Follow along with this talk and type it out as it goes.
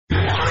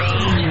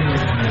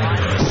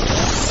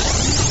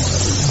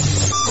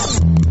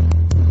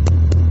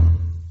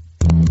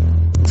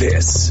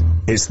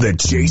is the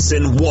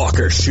Jason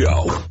Walker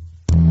Show.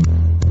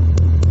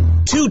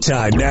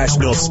 Two-time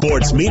National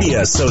Sports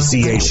Media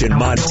Association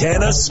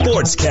Montana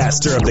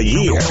Sportscaster of the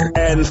Year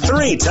and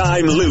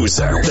three-time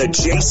loser, the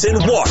Jason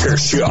Walker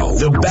Show.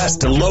 The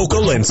best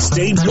local and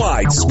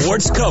statewide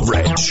sports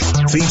coverage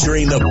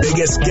featuring the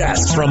biggest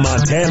guests from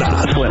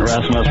Montana. Flint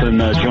Rasmussen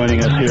joining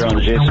us here on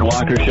the Jason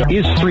Walker Show.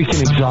 He's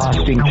freaking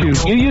exhausting, too.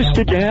 You used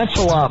to dance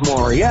a lot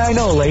more. Yeah, I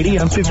know, lady.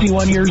 I'm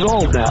 51 years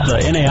old now.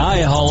 The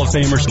NAI Hall of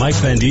Famer Mike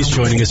Van Diest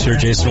joining us here,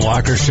 Jason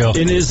Walker Show.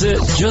 And is it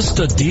just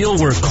a deal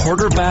where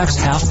quarterbacks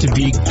have to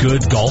be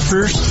good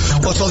golfers?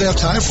 Well, that's all they have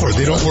time for.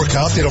 They don't work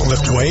out. They don't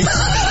lift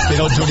weights. They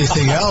don't do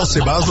anything else.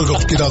 They might as well go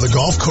get on the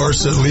golf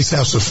course and at least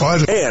have some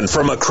fun. And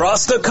from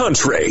across the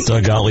country,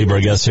 Doug Gottlieb, our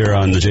guest here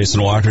on the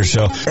Jason Walker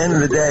Show. End of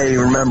the day,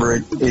 remember,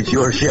 it's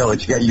your show.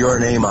 It's got your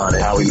name on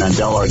it. Howie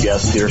Mandel, our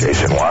guest here.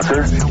 Jason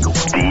Walker,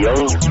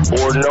 deal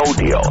or no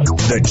deal?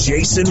 The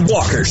Jason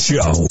Walker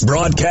Show,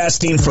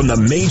 broadcasting from the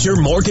Major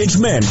Mortgage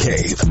Man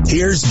Cave.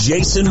 Here's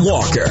Jason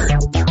Walker.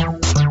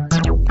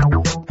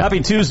 Happy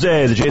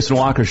Tuesday, the Jason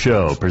Walker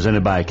Show,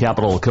 presented by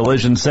Capital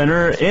Collision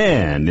Center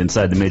and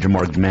inside the Major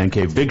Mortgage Man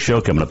Cave. Big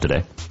show coming up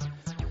today.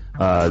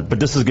 But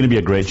this is going to be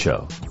a great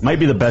show. Might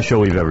be the best show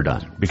we've ever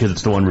done because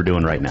it's the one we're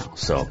doing right now.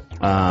 So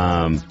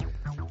we're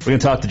going to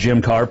talk to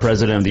Jim Carr,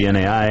 president of the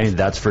NAI,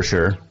 that's for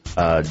sure.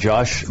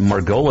 Josh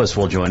Margolis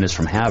will join us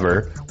from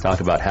Havre,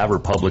 talk about Havre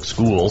Public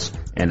Schools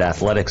and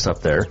athletics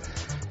up there,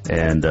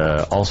 and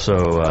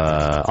also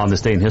on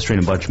this day in history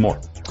and a bunch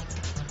more.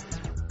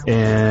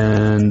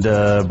 And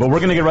but we're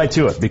going to get right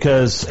to it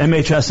because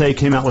MHSA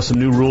came out with some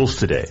new rules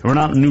today. Or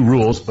not new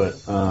rules, but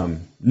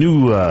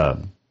new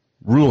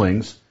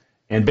rulings.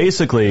 And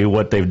basically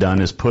what they've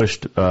done is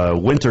pushed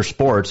winter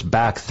sports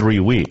back 3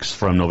 weeks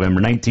from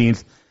November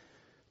 19th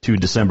to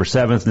December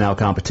 7th. Now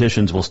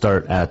competitions will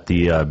start at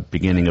the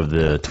beginning of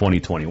the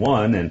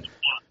 2021. And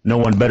no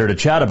one better to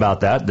chat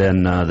about that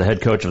than the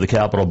head coach of the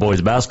Capital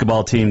Boys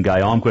basketball team,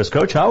 Guy Almquist.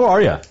 Coach, how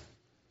are you?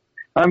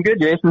 I'm good,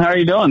 Jason. How are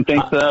you doing?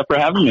 Thanks for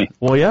having me.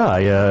 Well, yeah,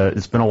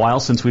 it's been a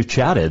while since we've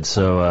chatted,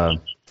 so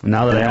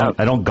now that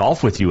I don't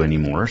golf with you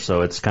anymore,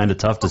 so it's kind of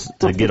tough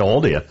to get a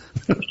hold of you.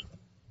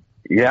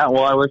 Yeah,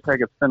 well, I wish I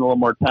could spend a little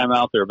more time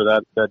out there,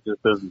 but that just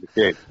isn't the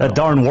case. That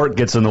darn work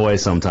gets in the way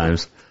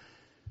sometimes.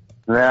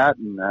 That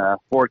and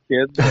 4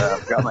 kids,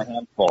 I've got my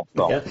hands full.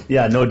 So.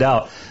 Yeah, no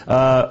doubt.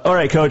 All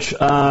right, Coach,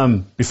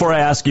 before I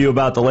ask you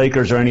about the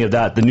Lakers or any of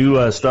that, the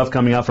new stuff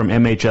coming out from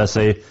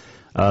MHSA,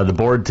 the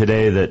board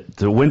today, that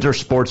the winter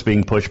sports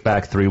being pushed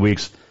back 3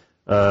 weeks.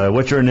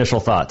 What's your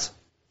initial thoughts?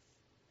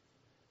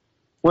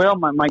 Well,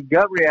 my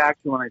gut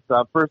reaction when I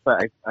saw it, first,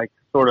 I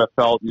sort of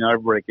felt,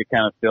 everybody could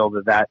kind of feel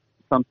that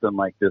something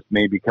like this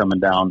may be coming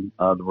down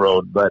the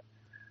road. But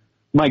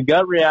my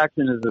gut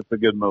reaction is it's a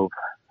good move.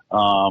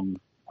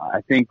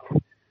 I think,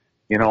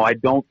 I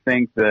don't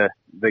think the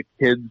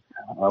kids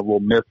will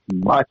miss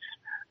much.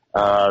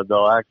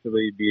 They'll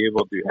actually be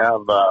able to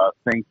have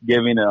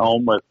Thanksgiving at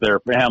home with their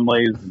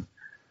families.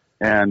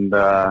 And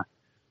I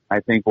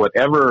think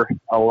whatever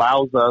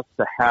allows us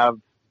to have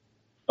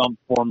some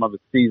form of a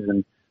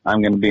season,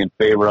 I'm going to be in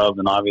favor of.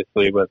 And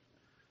obviously with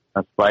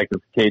a spike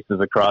of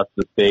cases across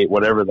the state,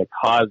 whatever the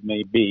cause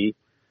may be,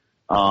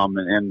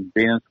 and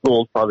being in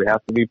schools probably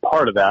has to be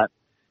part of that.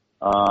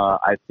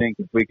 I think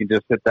if we can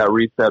just hit that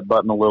reset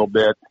button a little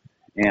bit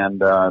and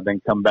then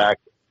come back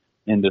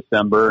in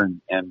December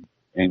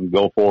and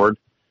go forward,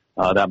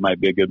 that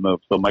might be a good move.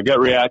 So my gut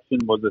reaction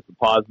was it's a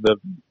positive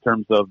in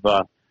terms of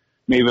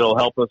maybe it'll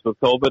help us with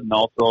COVID and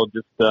also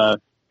just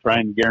try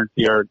and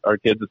guarantee our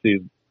kids a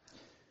season.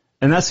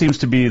 And that seems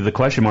to be the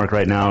question mark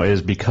right now,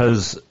 is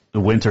because the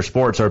winter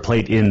sports are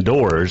played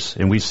indoors,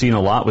 and we've seen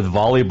a lot with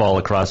volleyball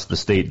across the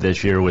state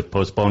this year with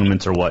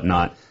postponements or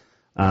whatnot.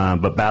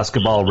 But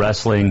basketball,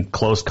 wrestling,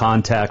 close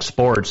contact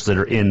sports that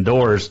are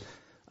indoors,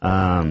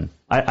 I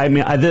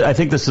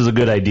think this is a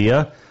good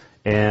idea.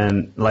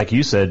 And like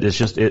you said, it's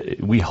just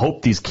we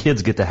hope these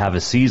kids get to have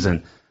a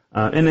season.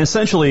 And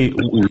essentially,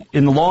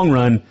 in the long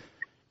run,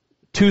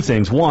 two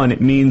things. One,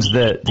 it means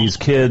that these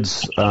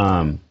kids,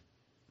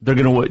 they're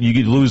going to,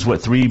 you lose,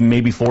 3,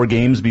 maybe 4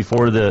 games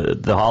before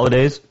the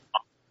holidays?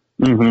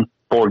 Mm-hmm.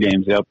 4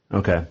 games, yep.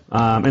 Okay.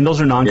 And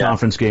those are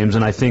non-conference games,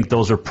 and I think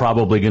those are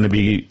probably going to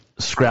be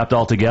scrapped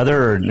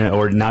altogether,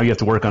 or now you have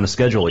to work on a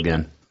schedule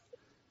again.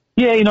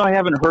 Yeah, I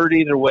haven't heard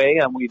either way.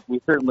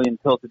 We certainly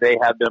until today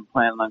have been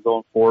planning on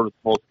going forward with the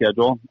full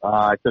schedule.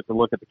 I took a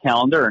look at the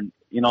calendar, and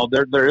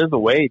there is a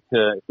way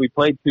to, if we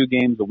played 2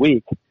 games a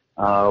week,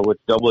 which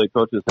AA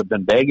coaches have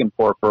been begging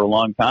for a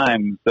long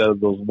time, instead of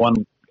those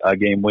 1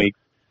 game weeks,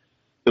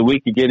 that we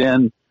could get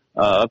in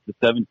up to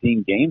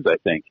 17 games, I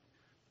think.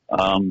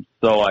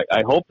 So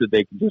I hope that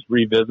they can just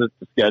revisit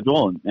the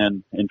schedule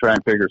and try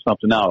and figure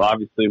something out.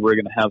 Obviously, we're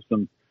going to have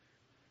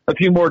a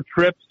few more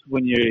trips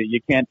when you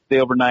can't stay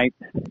overnight,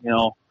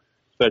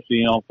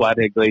 especially,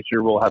 Flathead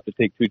Glacier. We'll have to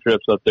take 2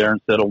 trips up there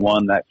instead of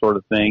 1, that sort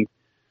of thing.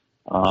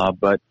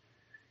 But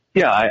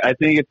yeah, I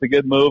think it's a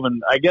good move.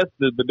 And I guess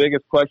the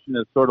biggest question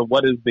is sort of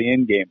what is the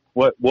end game?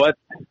 What,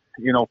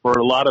 for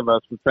a lot of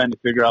us, we're trying to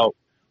figure out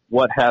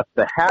what has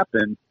to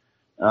happen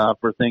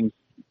for things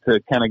to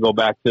kind of go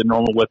back to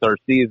normal with our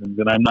seasons.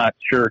 And I'm not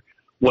sure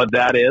what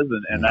that is.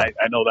 And I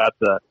know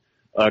that's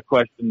a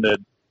question that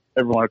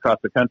everyone across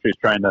the country is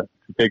trying to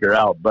figure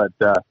out. But,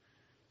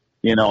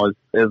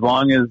 as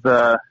long as,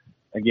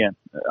 again,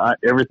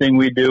 everything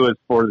we do is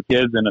for the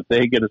kids, and if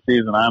they get a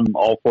season, I'm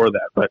all for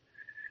that. But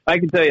I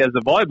can tell you, as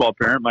a volleyball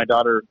parent, my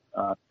daughter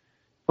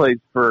plays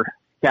for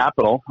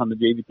Capital on the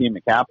JV team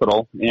at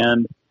Capital,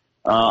 and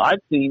I've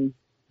seen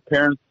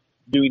parents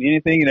doing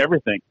anything and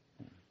everything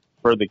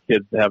for the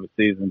kids to have a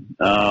season.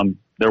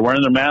 They're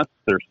wearing their masks.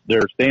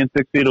 They're staying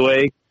 6 feet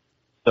away.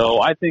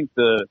 So I think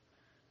the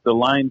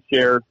lion's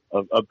share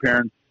of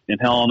parents in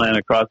Helena and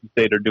across the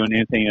state are doing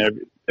anything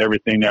and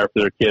everything there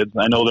for their kids.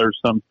 I know there's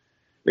some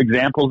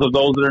examples of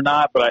those that are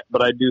not, but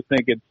I do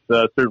think it's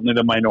certainly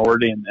the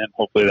minority, and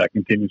hopefully that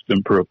continues to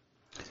improve.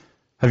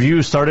 Have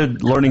you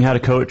started learning how to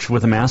coach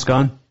with a mask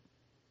on?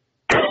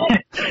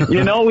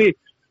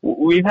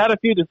 We've had a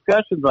few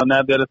discussions on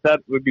that if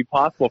that would be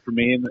possible for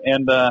me,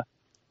 and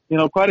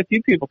quite a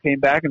few people came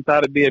back and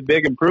thought it'd be a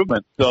big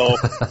improvement. So,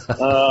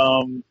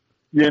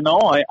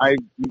 I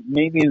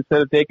maybe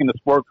instead of taking the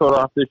sport coat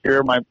off this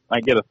year,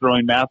 I get a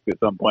throwing mask at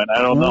some point.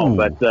 I don't know,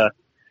 but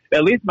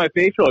at least my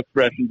facial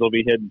expressions will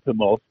be hidden to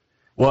most.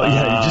 Well,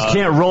 yeah, you just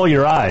can't roll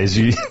your eyes.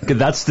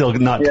 That's still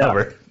not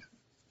covered.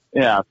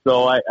 Yeah,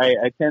 so I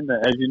tend to,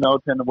 as you know,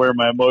 wear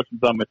my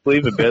emotions on my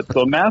sleeve a bit,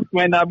 so a mask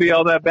might not be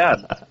all that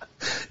bad.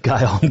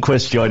 Guy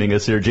Holmquist joining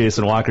us here,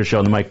 Jason Walker Show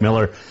on the Mike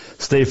Miller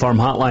State Farm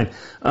Hotline.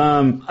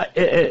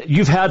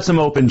 You've had some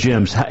open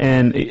gyms,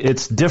 and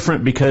it's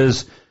different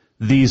because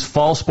these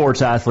fall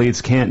sports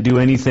athletes can't do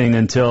anything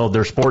until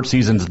their sports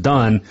season's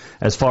done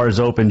as far as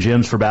open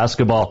gyms for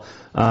basketball.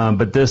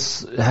 But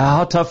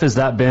how tough has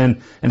that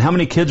been, and how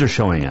many kids are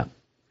showing up?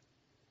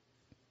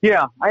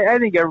 Yeah, I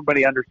think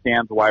everybody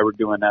understands why we're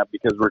doing that,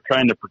 because we're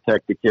trying to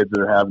protect the kids that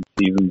are having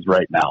seasons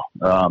right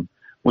now.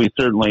 We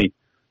certainly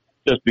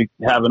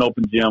have an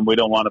open gym. We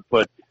don't want to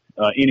put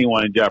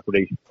anyone in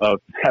jeopardy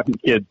of having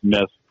kids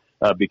miss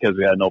because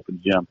we had an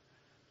open gym.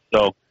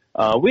 So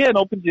we had an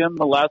open gym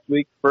the last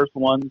week, first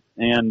one,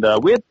 and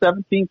we had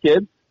 17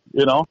 kids.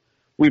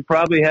 We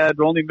probably had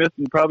only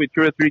missing probably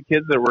 2 or 3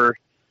 kids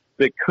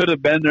that could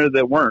have been there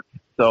that weren't.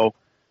 So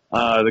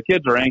the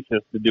kids are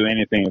anxious to do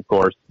anything, of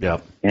course,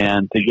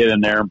 and to get in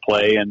there and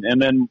play.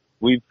 And then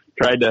we've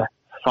tried to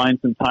find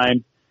some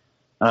time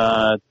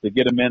to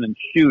get them in and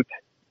shoot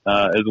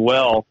as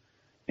well.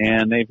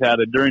 And they've had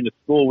during the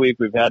school week,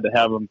 we've had to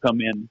have them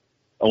come in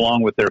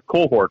along with their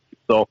cohorts.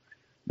 So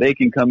they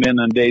can come in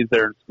on days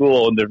they're in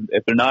school, and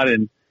if they're not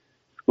in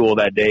school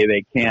that day,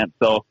 they can't.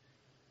 So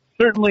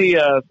certainly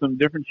some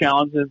different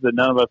challenges that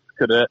none of us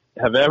could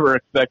have ever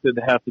expected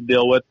to have to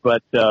deal with.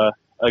 But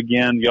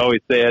again, you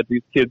always say it,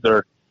 these kids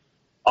are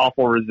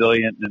awful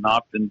resilient, and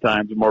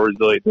oftentimes more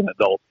resilient than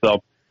adults.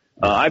 So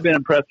I've been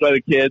impressed by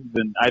the kids,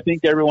 and I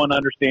think everyone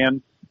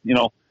understands,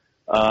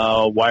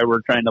 why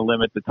we're trying to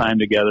limit the time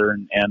together,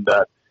 and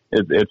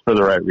it's for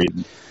the right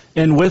reason.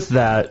 And with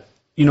that,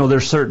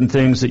 there's certain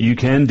things that you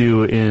can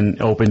do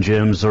in open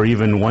gyms, or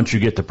even once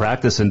you get to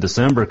practice in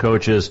December,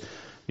 coaches,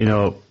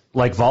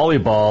 like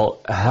volleyball,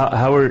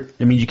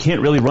 you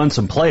can't really run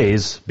some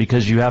plays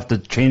because you have to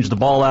change the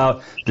ball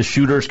out. The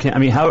shooters can't.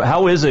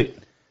 How is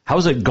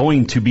it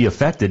going to be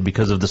affected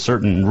because of the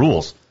certain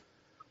rules?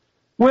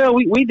 Well,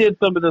 we did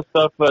some of this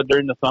stuff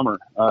during the summer,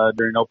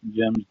 during open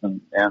gyms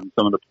and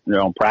some of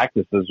the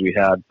practices we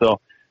had.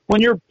 So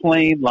when you're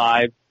playing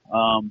live,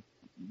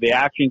 the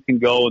action can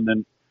go, and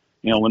then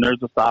when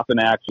there's a stop in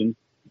action,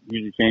 you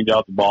usually change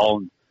out the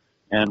ball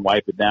and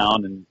wipe it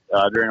down. And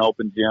during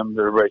open gyms,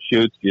 everybody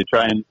shoots. You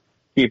try and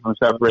keep them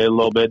separated a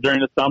little bit.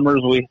 During the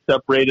summers, we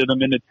separated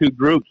them into 2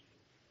 groups,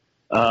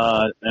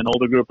 an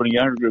older group and a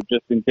younger group,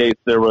 just in case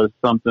there was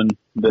something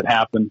that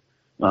happened.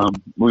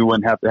 We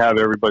wouldn't have to have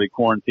everybody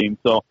quarantined.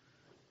 So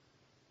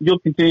you'll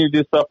continue to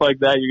do stuff like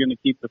that. You're going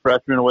to keep the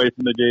freshmen away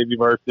from the JV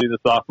varsity. The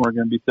sophomore are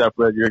going to be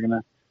separate. You're going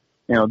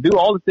to, do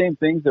all the same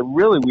things that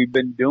really we've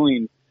been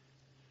doing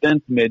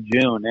since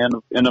mid-June.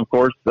 And of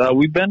course,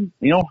 we've been,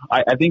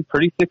 I think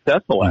pretty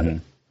successful at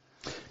it.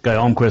 Guy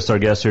Holmquist, our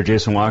guest here,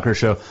 Jason Walker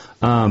Show.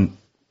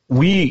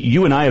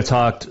 You and I have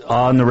talked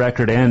on the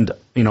record and,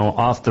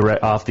 off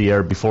the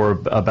air before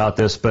about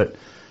this, but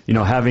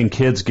having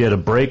kids get a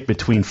break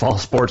between fall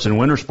sports and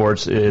winter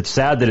sports, it's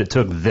sad that it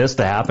took this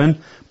to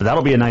happen, but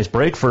that'll be a nice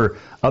break for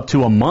up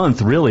to a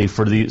month, really,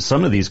 for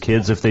some of these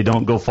kids if they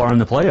don't go far in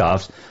the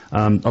playoffs.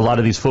 A lot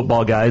of these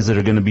football guys that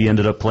are going to be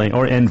ended up playing,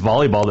 and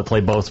volleyball that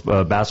play both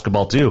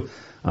basketball too,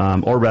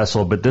 or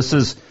wrestle. But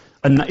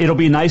it'll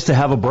be nice to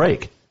have a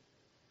break.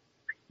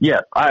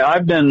 Yes,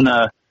 I've been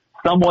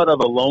somewhat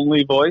of a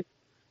lonely voice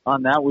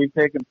on that. We've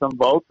taken some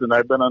votes, and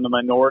I've been on the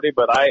minority,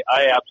 but I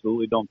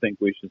absolutely don't think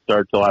we should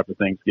start till after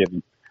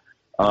Thanksgiving.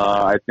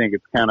 I think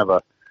it's kind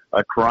of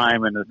a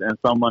crime, and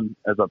someone,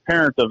 as a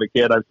parent of a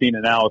kid, I've seen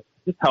it now,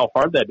 just how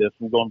hard that is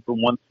from going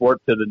from one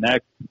sport to the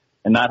next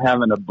and not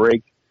having a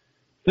break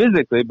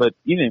physically, but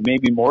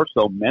maybe more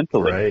so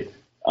mentally. Right.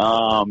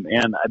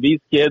 And these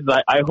kids,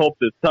 I hope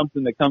that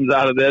something that comes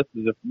out of this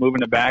is, if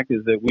moving it back,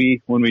 is that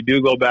when we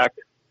do go back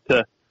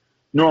to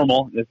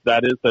normal, if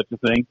that is such a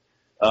thing,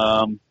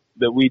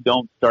 that we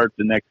don't start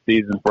the next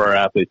season for our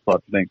athletes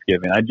after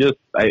Thanksgiving.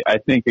 I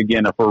think,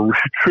 again, if we're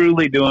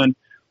truly doing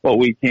what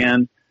we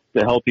can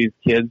to help these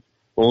kids,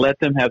 let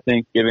them have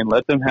Thanksgiving,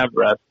 let them have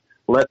rest,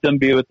 let them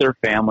be with their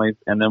families,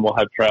 and then we'll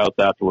have tryouts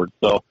afterwards.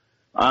 So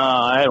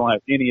I don't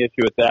have any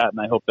issue with that, and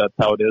I hope that's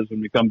how it is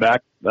when we come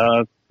back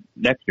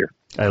next year.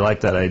 I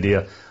like that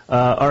idea.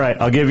 All right,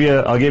 I'll give you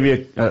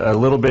a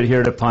little bit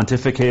here to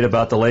pontificate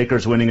about the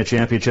Lakers winning a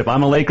championship.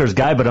 I'm a Lakers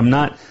guy, but I'm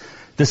not.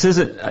 This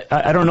isn't.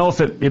 I don't know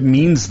if it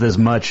means as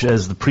much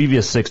as the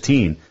previous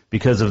 16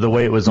 because of the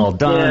way it was all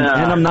done.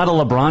 Yeah. And I'm not a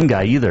LeBron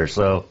guy either.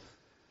 So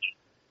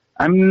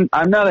I'm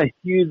not a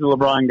huge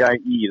LeBron guy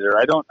either.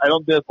 I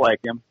don't dislike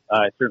him.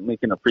 I certainly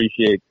can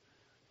appreciate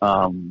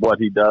what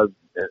he does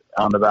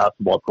on the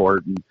basketball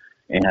court,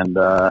 and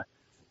I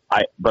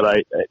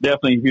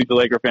definitely a huge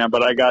Laker fan.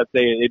 But I gotta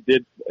say, it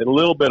did a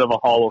little bit of a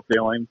hollow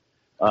feeling.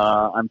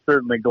 I'm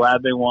certainly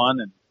glad they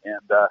won, and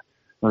it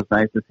was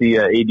nice to see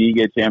AD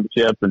get a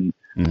championship, and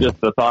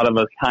just the thought of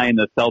us tying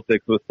the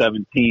Celtics with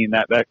 17,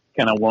 that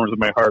kind of warms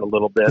my heart a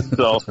little bit.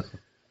 So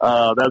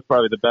that's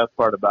probably the best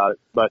part about it.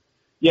 But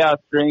yeah,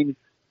 strange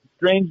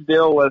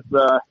deal with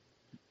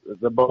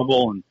the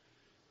bubble,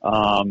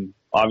 and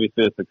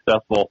obviously a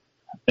successful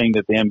thing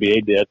that the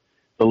NBA did. It's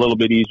a little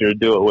bit easier to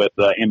do it with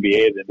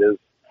NBA than it is,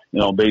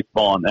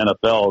 baseball and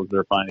NFL, as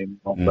they're finding.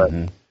 But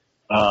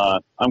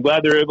I'm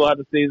glad they're able to have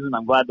a season.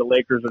 I'm glad the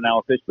Lakers are now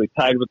officially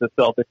tied with the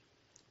Celtics,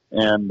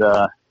 and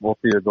we'll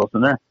see where it goes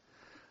from there.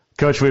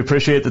 Coach, we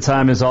appreciate the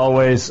time as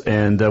always,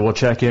 and we'll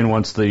check in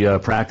once the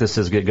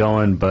practices get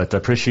going. But I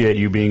appreciate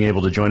you being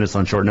able to join us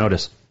on short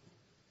notice.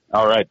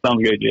 All right.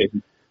 Sounds good,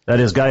 Jason. That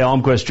is Guy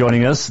Almquist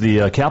joining us,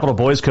 the Capital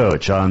Boys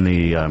coach on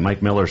the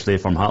Mike Miller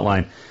State Farm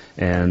Hotline,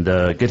 and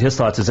get his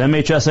thoughts as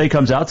MHSA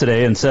comes out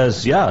today and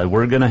says, yeah,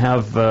 we're going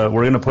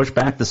to push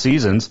back the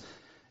seasons,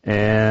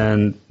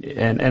 and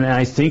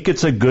I think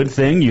it's a good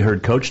thing. You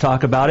heard Coach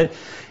talk about it,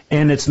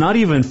 and it's not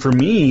even, for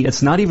me,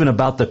 it's not even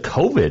about the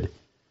COVID.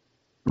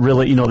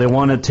 Really, they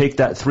want to take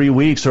that 3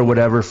 weeks or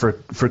whatever for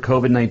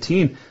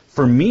COVID-19.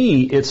 For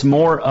me, it's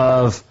more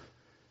of,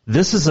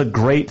 this is a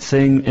great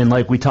thing, and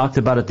like we talked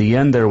about at the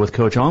end there with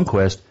Coach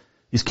Almquist,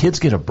 these kids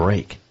get a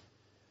break.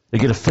 They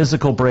get a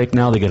physical break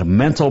now, they get a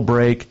mental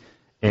break,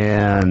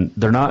 and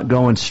they're not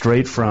going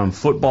straight from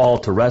football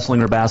to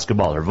wrestling or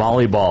basketball or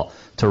volleyball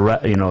to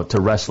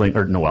wrestling,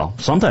 or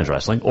sometimes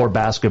wrestling or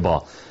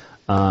basketball.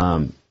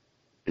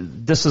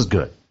 This is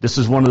good. This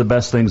is one of the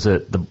best things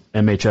that the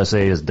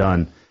MHSA has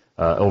done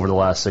over the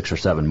last 6 or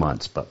 7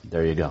 months, but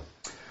there you go.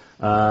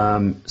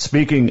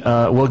 Speaking,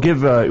 we'll get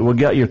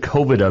your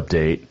COVID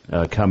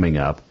update coming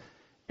up,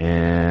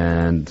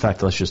 and in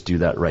fact, let's just do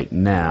that right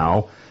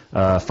now.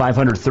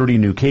 530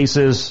 new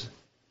cases,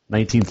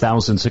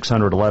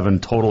 19,611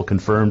 total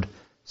confirmed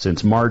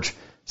since March,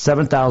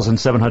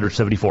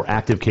 7,774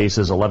 active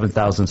cases,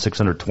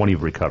 11,620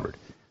 recovered,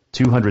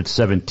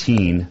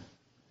 217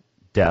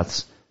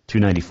 deaths,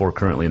 294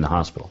 currently in the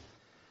hospital.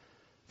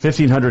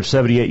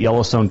 1,578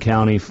 Yellowstone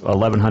County,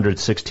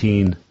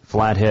 1,116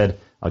 Flathead.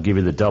 I'll give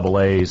you the double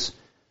A's.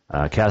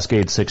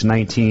 Cascade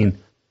 619.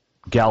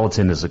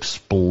 Gallatin has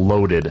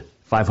exploded,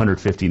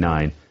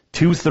 559.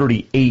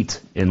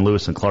 238 in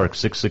Lewis and Clark,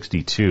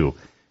 662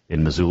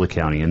 in Missoula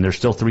County. And there's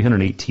still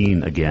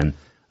 318 again,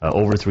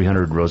 over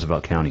 300 in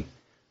Roosevelt County.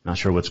 Not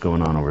sure what's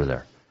going on over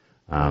there.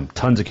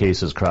 Tons of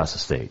cases across the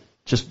state.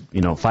 Just,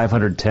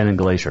 510 in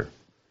Glacier.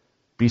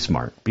 Be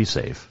smart. Be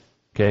safe.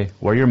 Okay?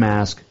 Wear your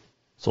mask.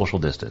 Social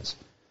distance.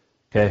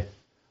 Okay?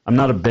 I'm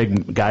not a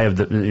big guy of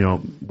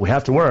we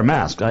have to wear a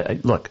mask.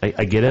 Look,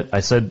 I get it.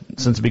 I said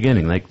since the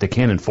beginning, like, they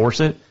can't enforce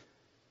it,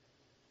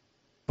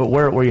 but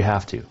wear it where you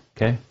have to,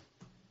 okay?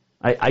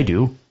 I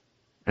do,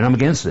 and I'm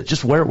against it.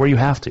 Just wear it where you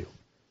have to.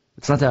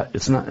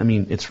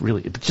 It's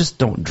really, just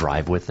don't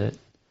drive with it,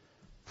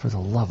 for the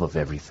love of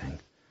everything.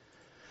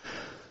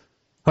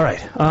 All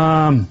right.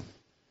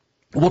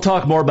 We'll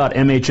talk more about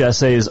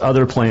MHSA's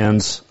other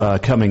plans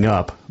coming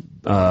up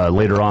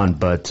later on,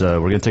 but we're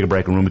going to take a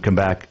break, and when we come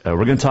back,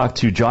 we're going to talk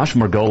to Josh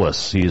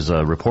Margolis. He's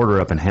a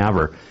reporter up in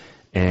Havre,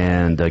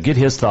 and get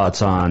his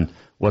thoughts on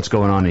what's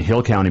going on in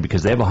Hill County,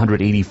 because they have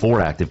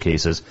 184 active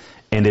cases,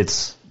 and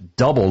it's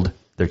doubled.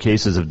 Their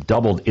cases have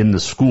doubled in the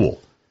school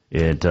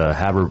at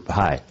Havre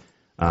High.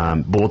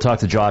 But we'll talk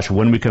to Josh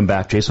when we come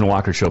back. Jason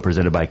Walker Show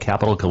presented by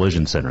Capital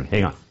Collision Center.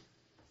 Hang on.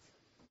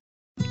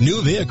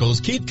 New vehicles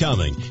keep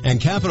coming, and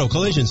Capital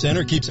Collision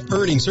Center keeps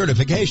earning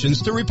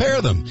certifications to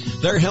repair them.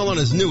 They're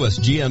Helena's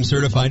newest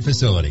GM-certified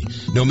facility.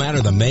 No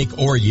matter the make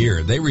or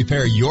year, they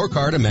repair your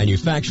car to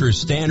manufacturer's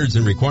standards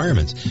and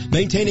requirements,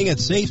 maintaining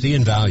its safety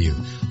and value.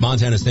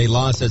 Montana state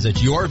law says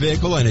it's your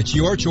vehicle and it's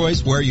your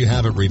choice where you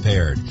have it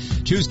repaired.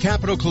 Choose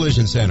Capital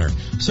Collision Center,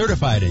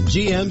 certified in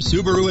GM,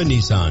 Subaru, and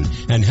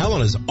Nissan, and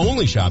Helena's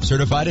only shop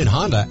certified in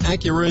Honda,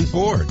 Acura, and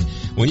Ford.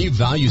 When you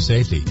value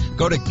safety,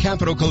 go to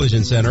Capital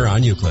Collision Center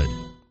on Euclid.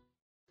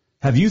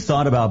 Have you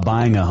thought about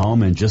buying a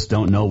home and just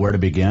don't know where to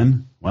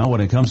begin? Well,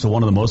 when it comes to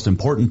one of the most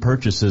important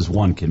purchases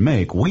one can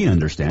make, we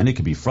understand it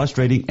can be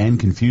frustrating and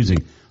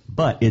confusing,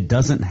 but it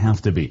doesn't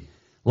have to be.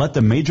 Let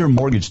the Major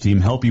Mortgage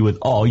team help you with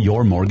all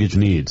your mortgage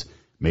needs.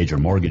 Major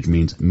Mortgage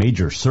means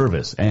major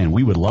service, and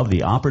we would love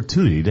the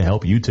opportunity to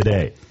help you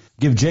today.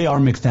 Give J.R.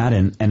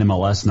 McFadden,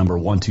 NMLS number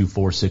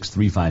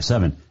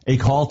 1246357, a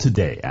call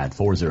today at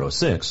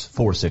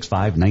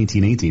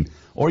 406-465-1918,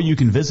 or you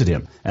can visit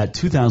him at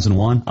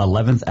 2001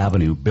 11th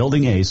Avenue,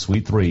 Building A,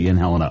 Suite 3 in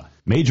Helena.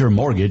 Major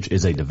Mortgage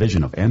is a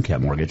division of AMCAP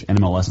Mortgage,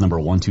 NMLS number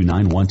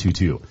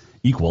 129122,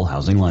 equal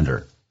housing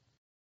lender.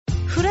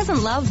 Who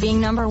doesn't love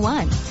being number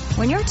one?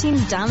 When your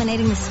team's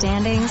dominating the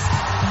standings,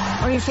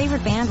 or your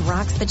favorite band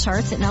rocks the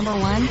charts at number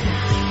one,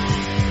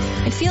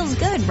 it feels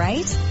good,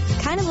 right?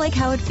 Kind of like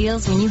how it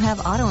feels when you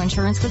have auto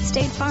insurance with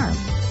State Farm.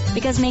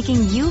 Because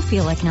making you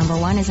feel like number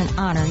one is an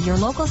honor your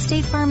local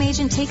State Farm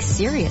agent takes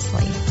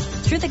seriously.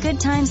 Through the good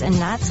times and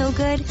not so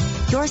good,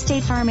 your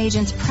State Farm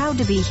agent's proud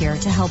to be here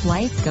to help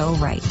life go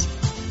right.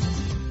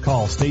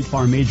 Call State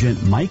Farm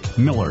agent Mike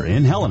Miller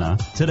in Helena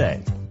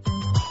today.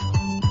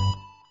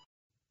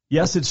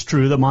 Yes, it's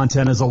true that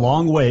Montana is a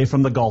long way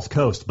from the Gulf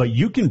Coast, but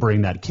you can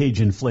bring that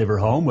Cajun flavor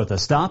home with a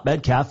stop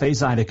at Cafe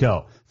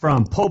Zydeco.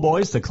 From po'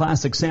 boys to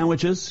classic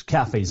sandwiches,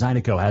 Cafe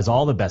Zydeco has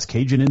all the best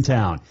Cajun in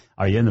town.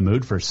 Are you in the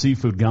mood for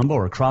seafood gumbo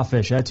or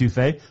crawfish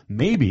etouffee?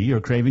 Maybe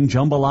you're craving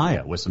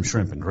jambalaya with some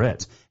shrimp and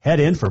grits. Head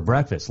in for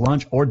breakfast,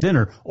 lunch, or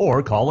dinner,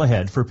 or call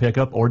ahead for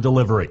pickup or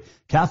delivery.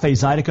 Cafe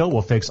Zydeco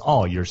will fix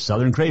all your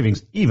southern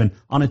cravings, even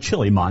on a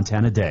chilly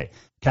Montana day.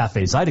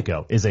 Cafe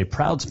Zydeco is a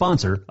proud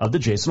sponsor of the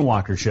Jason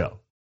Walker Show.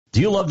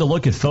 Do you love to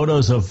look at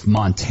photos of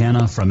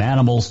Montana, from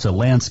animals to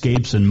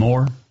landscapes and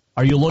more?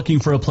 Are you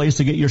looking for a place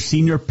to get your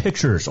senior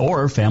pictures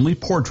or family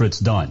portraits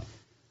done?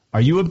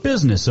 Are you a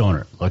business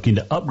owner looking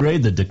to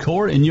upgrade the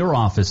decor in your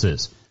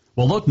offices?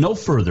 Well, look no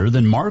further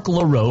than Mark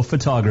LaRoe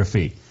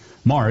Photography.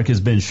 Mark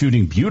has been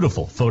shooting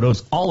beautiful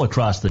photos all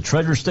across the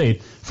Treasure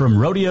State, from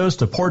rodeos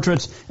to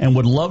portraits, and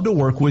would love to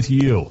work with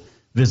you.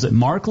 Visit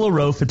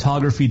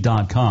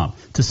marklaroephotography.com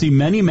to see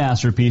many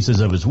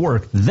masterpieces of his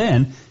work,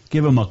 then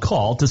give him a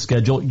call to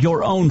schedule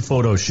your own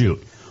photo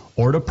shoot.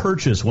 Or to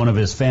purchase one of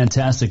his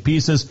fantastic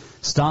pieces,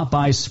 stop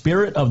by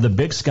Spirit of the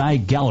Big Sky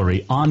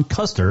Gallery on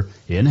Custer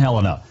in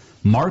Helena.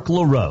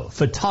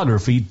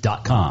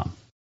 marklaroephotography.com.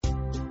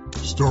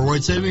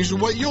 Store-wide savings are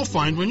what you'll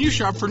find when you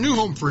shop for new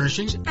home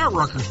furnishings at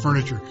Rucker's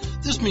Furniture.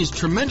 This means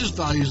tremendous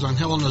values on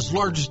Helena's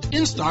largest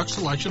in-stock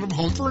selection of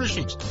home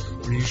furnishings.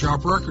 When you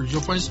shop Rucker's,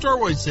 you'll find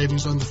store-wide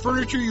savings on the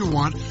furniture you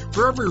want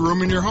for every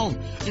room in your home.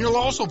 And you'll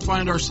also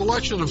find our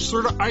selection of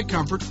Serta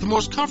iComfort, the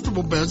most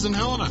comfortable beds in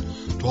Helena.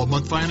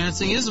 12-month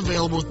financing is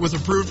available with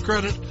approved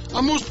credit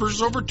on most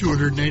purchases over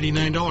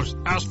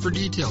 $289. Ask for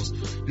details.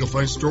 You'll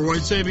find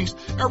store-wide savings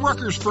at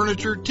Rucker's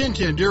Furniture,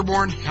 1010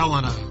 Dearborn,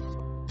 Helena.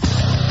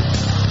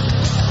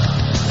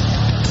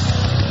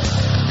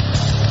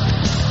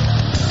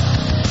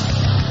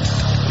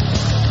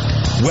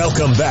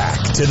 Welcome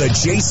back to the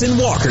Jason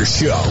Walker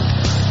Show.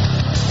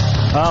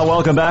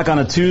 Welcome back on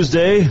a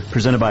Tuesday,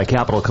 presented by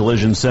Capital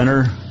Collision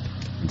Center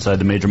inside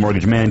the Major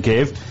Mortgage Man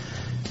Cave.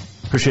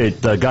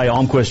 Appreciate Guy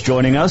Almquist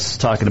joining us,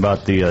 talking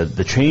about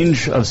the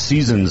change of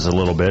seasons a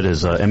little bit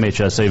as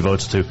MHSA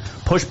votes to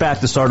push back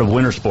the start of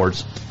winter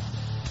sports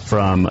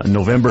from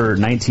November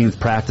 19th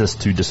practice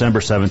to December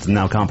 7th, and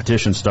now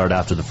competitions start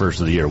after the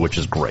first of the year, which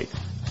is great.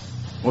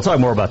 We'll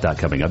talk more about that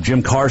coming up.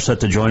 Jim Carr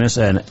set to join us,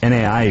 and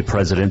NAIA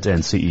president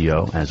and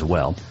CEO as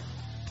well.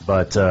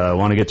 But I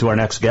want to get to our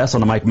next guest on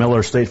the Mike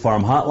Miller State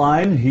Farm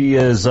Hotline. He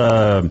is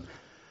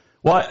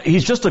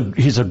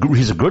he's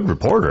a good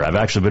reporter. I've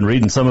actually been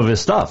reading some of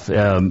his stuff,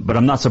 but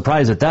I'm not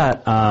surprised at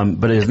that.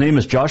 But his name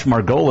is Josh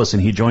Margolis,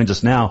 and he joins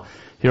us now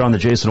here on the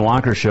Jason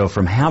Walker Show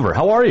from Havre.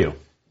 How are you?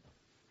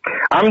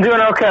 I'm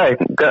doing okay.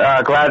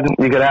 Glad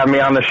you could have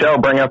me on the show,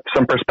 bring up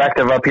some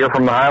perspective up here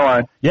from the High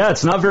Line. Yeah,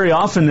 it's not very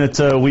often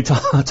that we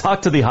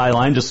talk to the High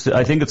Line. Just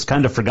I think it's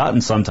kind of forgotten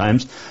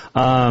sometimes.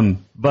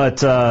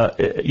 But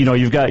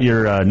you've got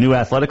your new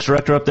athletics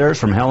director up there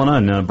from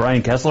Helena, and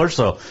Brian Kessler.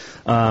 So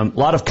a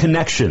lot of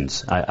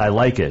connections. I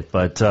like it.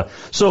 But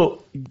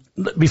so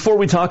before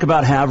we talk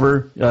about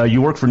Havre,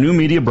 you work for New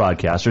Media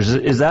Broadcasters.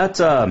 Is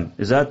that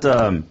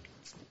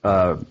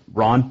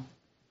Ron?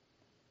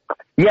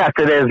 Yes,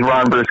 it is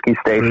Ron Brewski's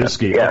station.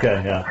 Brewski, yes.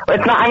 Okay, yeah.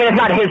 It's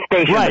not his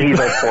station, right. But he's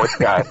a sports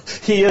guy.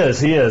 He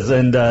is,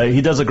 and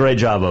he does a great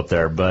job up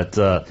there. But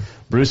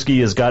Brewski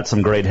has got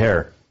some great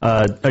hair.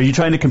 Are you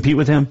trying to compete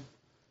with him,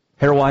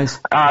 hair-wise?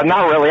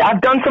 Not really.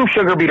 I've done some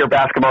sugar beater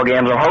basketball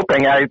games. I'm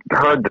hoping. I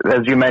heard,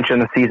 as you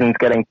mentioned, the season's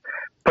getting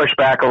pushed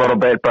back a little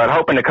bit, but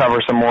hoping to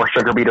cover some more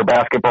sugar beater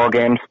basketball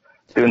games.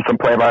 Doing some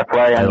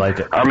play-by-play. I like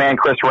it. Our man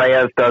Chris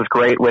Reyes does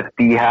great with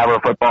the Havre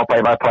football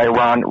play-by-play.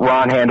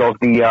 Ron handles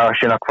the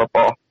Chinook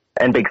football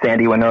and Big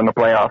Sandy when they're in the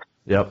playoffs.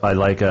 Yep, I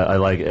like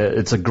it.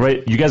 It's a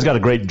great. You guys got a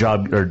great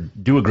job, or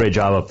do a great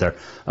job up there.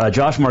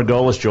 Josh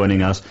Margolis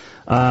joining us.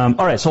 All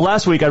right, so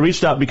last week I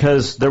reached out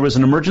because there was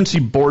an emergency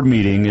board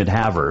meeting at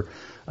Havre.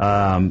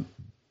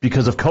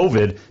 because of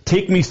COVID.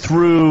 Take me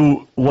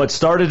through what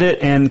started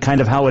it and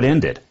kind of how it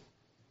ended.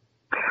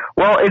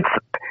 Well,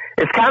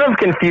 it's kind of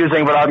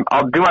confusing, but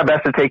I'll do my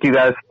best to take you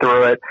guys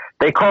through it.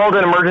 They called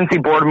an emergency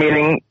board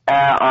meeting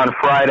on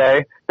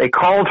Friday. They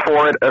called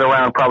for it at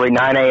around probably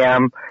 9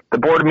 a.m. The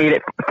board meet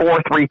at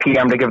 3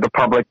 p.m. to give the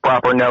public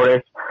proper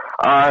notice.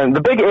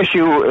 The big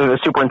issue the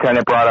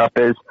superintendent brought up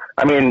is,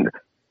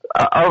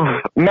 of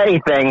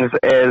many things,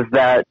 is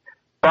that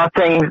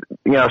busing,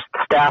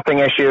 staffing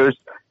issues,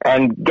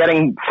 and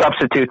getting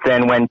substitutes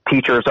in when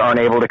teachers aren't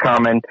able to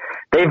come. And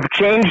they've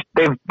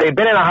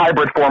been in a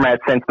hybrid format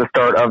since the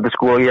start of the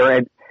school year.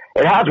 It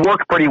has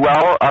worked pretty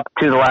well up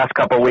to the last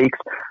couple of weeks,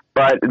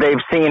 but they've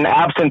seen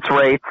absence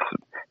rates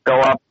go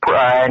up,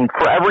 and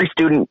for every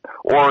student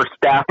or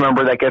staff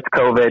member that gets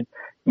COVID,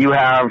 you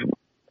have,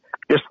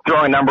 just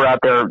throwing a number out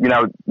there,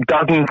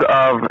 dozens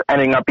of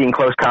ending up being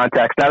close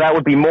contacts. Now, that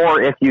would be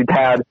more if you'd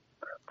had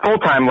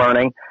full-time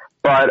learning,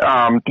 but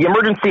the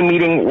emergency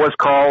meeting was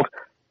called.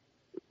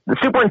 The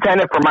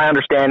superintendent, from my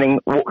understanding,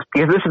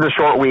 because this is a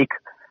short week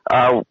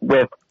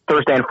with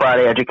Thursday and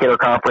Friday educator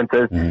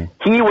conferences,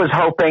 he was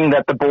hoping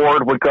that the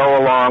board would go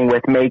along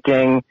with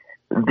making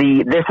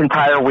this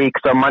entire week,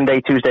 so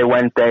Monday, Tuesday,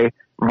 Wednesday,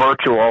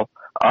 virtual,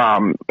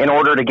 in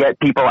order to get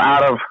people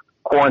out of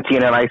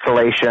quarantine and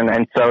isolation,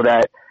 and so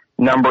that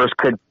numbers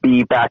could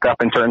be back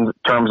up in terms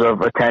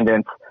of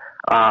attendance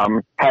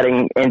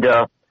heading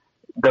into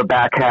the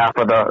back half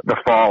of the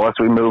fall as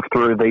we move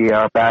through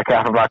the back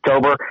half of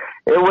October.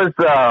 It was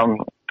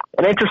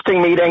an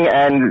interesting meeting,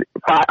 and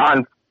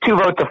on 2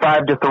 votes of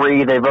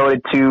 5-3, they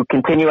voted to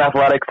continue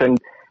athletics and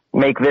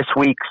make this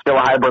week still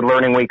a hybrid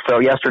learning week. So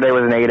yesterday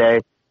was an A day,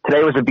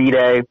 today was a B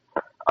day,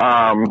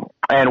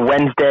 and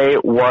Wednesday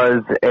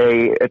was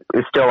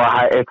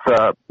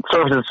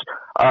serves as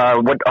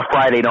what a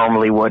Friday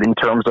normally would in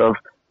terms of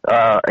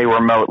a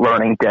remote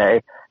learning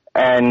day.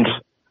 And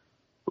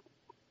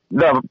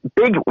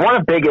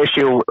one big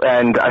issue,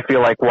 and I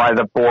feel like why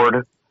the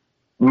board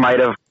might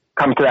have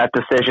come to that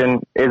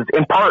decision, is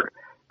in part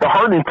the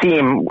Hardin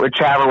team, which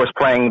Havre was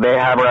playing. They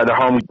have their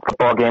home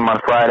football game on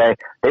Friday.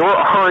 They were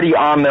already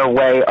on their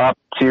way up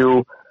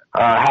to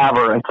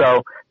Havre, and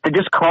so to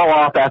just call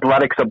off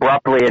athletics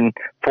abruptly and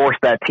force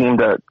that team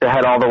to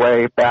head all the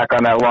way back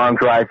on that long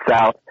drive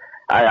south,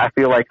 I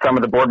feel like some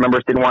of the board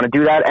members didn't want to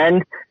do that,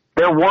 and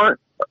there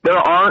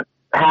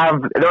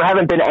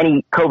haven't been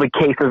any COVID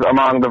cases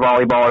among the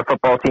volleyball or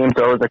football teams.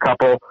 There was a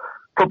couple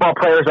football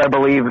players, I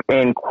believe,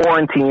 in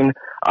quarantine,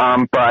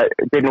 but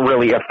it didn't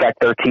really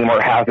affect their team,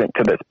 or hasn't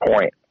to this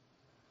point.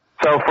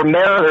 So from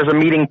there, there's a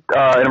meeting,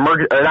 not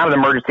an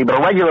emergency, but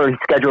a regularly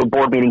scheduled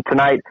board meeting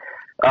tonight.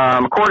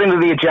 According to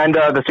the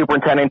agenda, the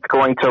superintendent's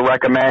going to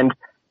recommend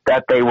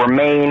that they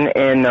remain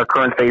in their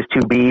current Phase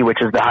 2B,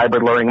 which is the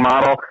hybrid learning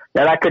model.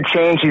 Now, that could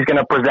change. He's going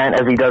to present,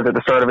 as he does at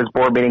the start of his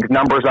board meetings,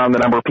 numbers on the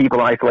number of people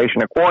in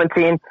isolation and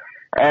quarantine,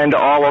 and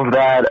all of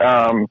that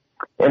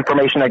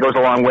information that goes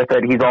along with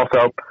it. He's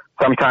also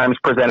sometimes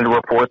presented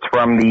reports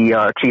from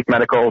the chief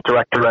medical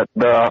director at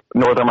the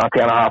Northern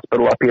Montana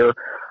Hospital up here.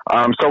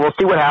 So we'll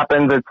see what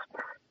happens. It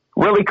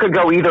really could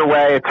go either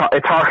way.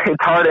 It's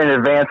hard in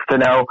advance to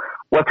know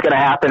what's going to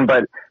happen,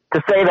 but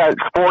to say that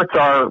sports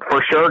are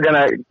for sure going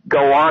to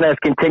go on as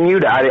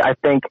continued, I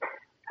think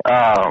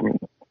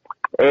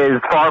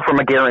is far from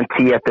a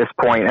guarantee at this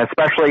point,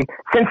 especially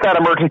since that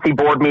emergency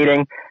board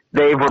meeting.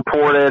 They've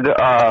reported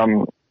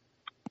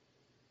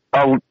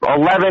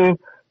 11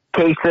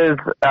 cases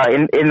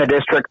in the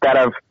district that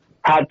have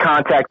had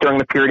contact during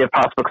the period of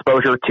possible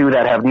exposure, 2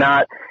 that have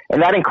not,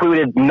 and that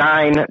included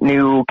 9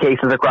 new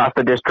cases across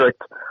the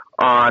district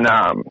on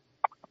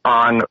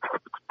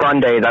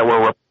Sunday that were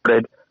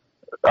reported.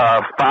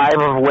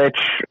 5 of which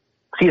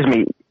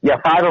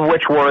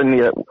were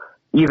in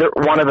either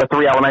one of the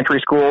 3 elementary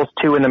schools,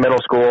 2 in the middle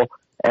school,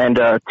 and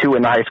 2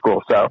 in the high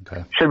school. So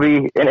should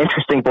be an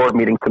interesting board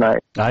meeting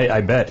tonight.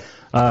 I bet.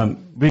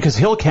 Because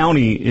Hill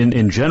County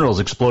in general has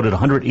exploded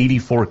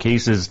 184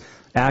 cases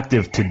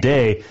active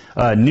today.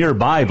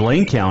 Nearby,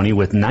 Blaine County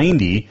with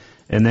 90.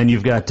 And then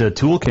you've got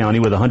Toole County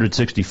with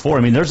 164.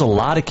 I mean, there's a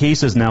lot of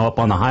cases now up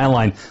on the High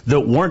Line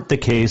that weren't the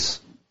case,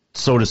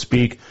 so to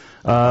speak,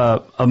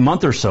 a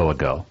month or so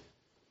ago.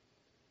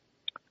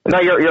 No,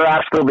 you're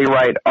absolutely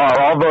right.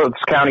 All those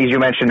counties you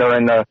mentioned are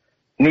in the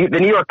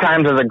New York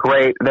Times is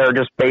they're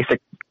just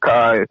basic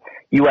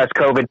U.S.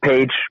 COVID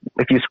page.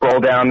 If you scroll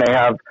down, they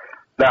have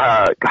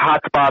the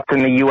hot spots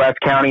in the U.S.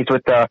 counties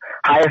with the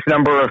highest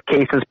number of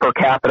cases per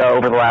capita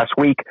over the last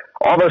week.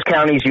 All those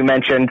counties you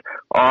mentioned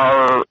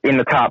are in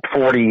the top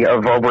 40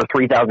 of over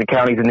 3,000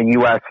 counties in the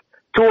U.S.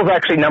 Toole's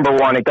actually number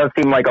 1. It does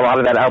seem like a lot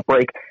of that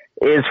outbreak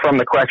is from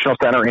the correctional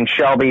center in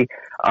Shelby,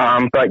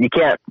 but you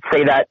can't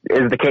say that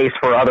is the case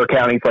for other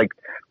counties like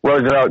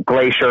Roosevelt,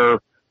 Glacier,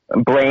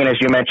 Blaine, as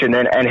you mentioned,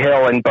 and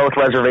Hill, and both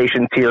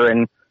reservations here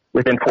and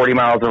within 40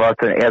 miles of us,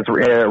 as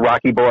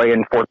Rocky Boy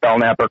and Fort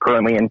Belknap are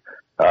currently in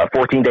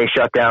 14-day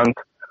shutdowns.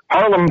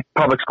 Harlem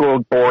Public School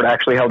Board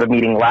actually held a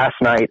meeting last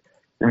night.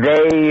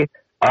 They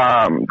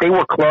They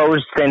were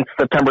closed since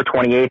September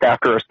 28th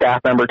after a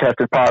staff member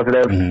tested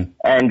positive,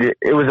 and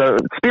it was a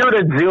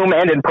spirited Zoom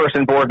and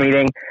in-person board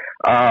meeting.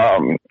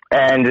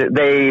 And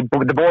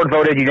the board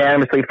voted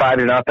unanimously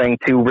 5-0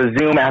 to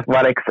resume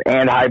athletics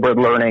and hybrid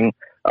learning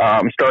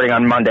starting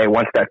on Monday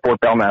once that Fort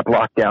Belknap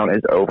lockdown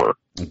is over.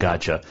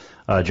 Gotcha.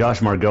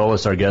 Josh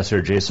Margolis, our guest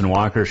here, Jason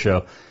Walker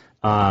Show.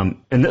 And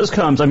this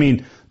comes, I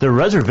mean, the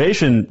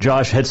reservation,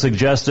 Josh, had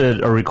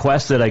suggested or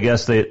requested, I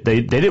guess, they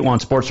didn't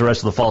want sports the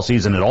rest of the fall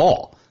season at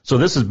all. So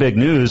this is big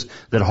news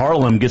that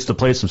Harlem gets to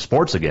play some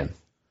sports again.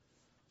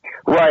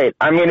 Right.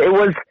 I mean, it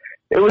was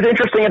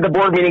interesting at the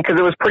board meeting because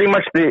it was pretty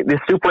much the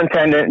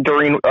superintendent,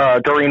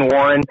 Doreen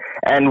Warren,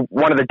 and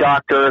one of the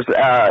doctors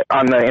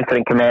on the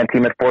incident command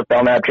team at Fort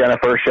Belknap,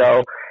 Jennifer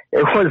Show.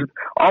 It was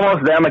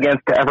almost them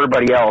against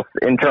everybody else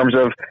in terms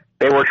of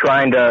they were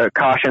trying to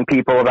caution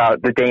people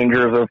about the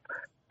dangers of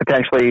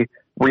potentially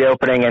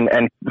reopening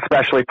and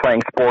especially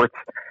playing sports.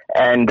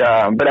 And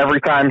but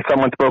every time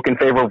someone spoke in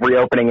favor of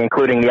reopening,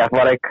 including the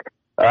athletic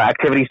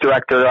activities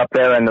director up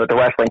there and the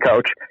wrestling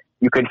coach,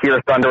 you could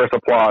hear thunderous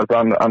applause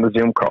on the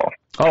Zoom call.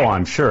 Oh,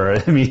 I'm sure.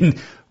 I mean,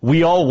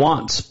 we all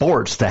want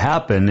sports to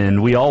happen,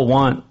 and we all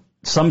want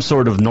some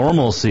sort of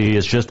normalcy.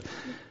 It's just,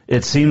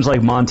 it seems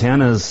like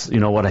Montana's,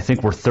 I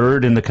think we're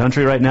third in the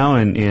country right now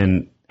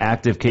in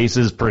active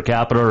cases per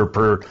capita or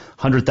per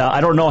 100,000.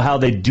 I don't know how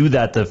they do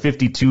that, the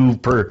 52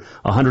 per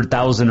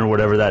 100,000 or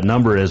whatever that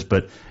number is,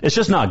 but it's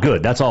just not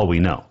good. That's all we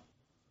know.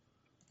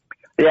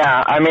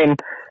 Yeah, I mean,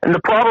 and the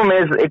problem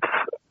is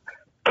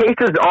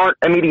cases aren't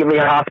immediately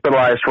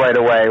hospitalized right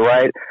away,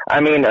 right?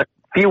 I mean, a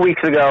few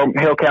weeks ago,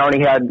 Hill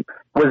County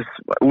was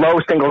low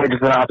single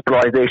digits in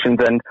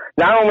hospitalizations, and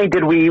not only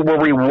were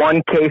we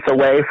one case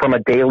away from a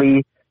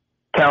daily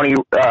county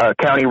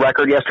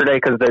record yesterday,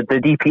 because the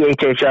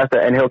DPHHS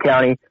and Hill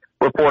County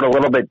report a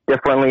little bit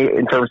differently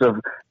in terms of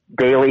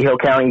daily. Hill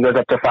County goes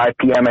up to 5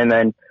 p.m. and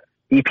then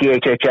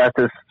DPHHS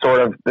is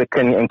it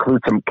can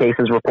include some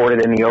cases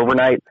reported in the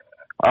overnight.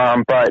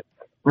 But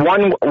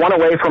one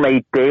away from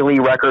a daily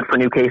record for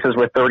new cases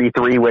with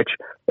 33, which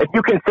if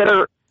you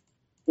consider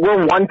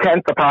we're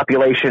 1/10 the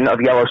population of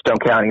Yellowstone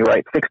County,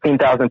 right?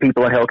 16,000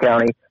 people in Hill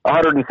County,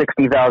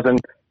 160,000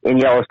 in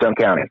Yellowstone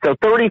County. So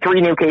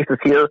 33 new cases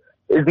here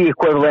is the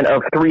equivalent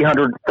of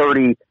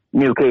 330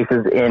 new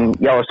cases in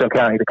Yellowstone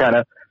County, to kind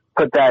of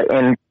put that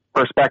in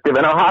perspective.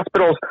 And our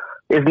hospitals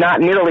is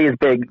not nearly as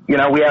big. We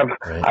have,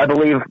 right, I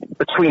believe,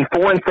 between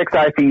 4 and 6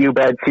 ICU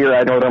beds here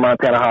at Northern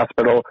Montana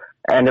Hospital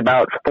and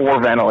about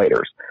 4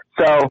 ventilators.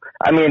 So,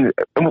 I mean,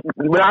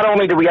 not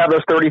only did we have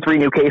those 33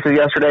 new cases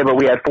yesterday, but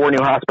we had 4 new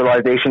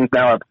hospitalizations,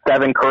 now have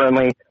 7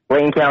 currently.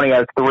 Blaine County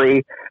has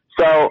 3.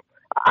 So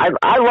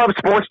I love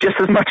sports just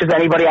as much as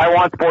anybody. I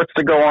want sports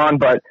to go on,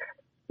 but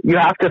you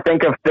have to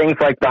think of things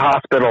like the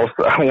hospitals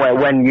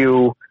when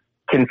you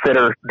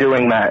consider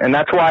doing that. And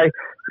that's why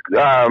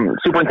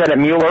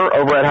Superintendent Mueller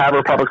over at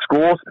Havre Public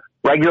Schools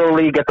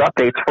regularly gets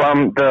updates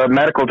from the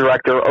medical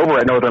director over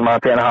at Northern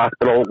Montana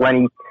Hospital when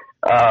he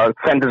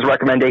sends his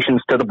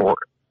recommendations to the board.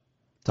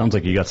 Sounds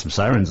like you got some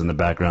sirens in the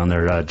background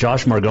there.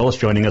 Josh Margolis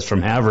joining us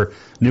from Havre,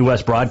 New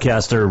West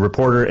broadcaster,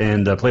 reporter,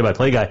 and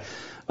play-by-play guy.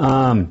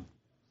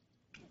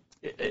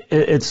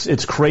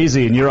 It's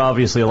crazy, and you're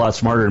obviously a lot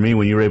smarter than me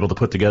when you were able to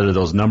put together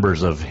those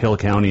numbers of Hill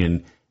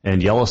County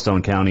and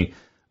Yellowstone County.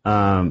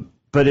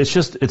 But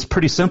it's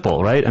pretty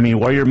simple, right? I mean,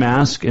 wear your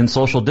mask and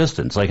social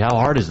distance. Like, how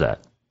hard is that?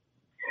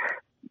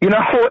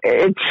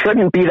 It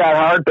shouldn't be that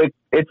hard, but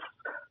it's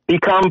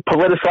become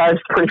politicized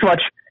pretty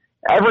much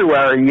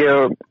everywhere.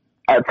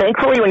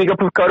 Thankfully, when you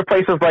go to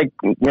places like,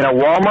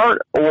 Walmart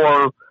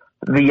or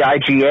the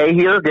IGA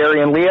here,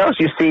 Gary and Leo's,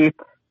 you see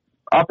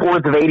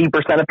upwards of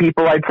 80% of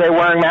people, I'd say,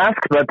 wearing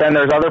masks. But then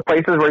there's other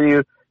places where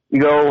you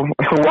go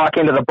walk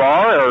into the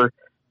bar or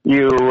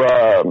you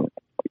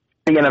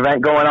see an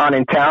event going on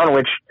in town,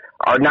 which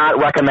are not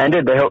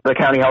recommended. The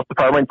county health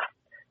department's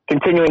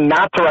continuing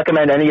not to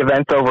recommend any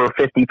events over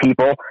 50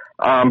 people.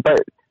 But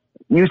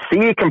you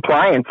see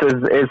compliance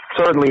is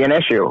certainly an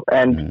issue.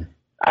 And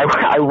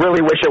I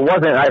really wish it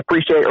wasn't. I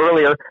appreciate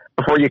earlier,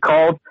 before you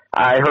called,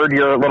 I heard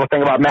your little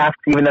thing about masks.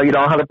 Even though you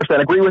don't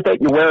 100% agree with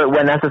it, you wear it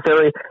when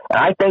necessary. And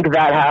I think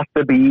that has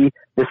to be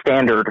the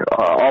standard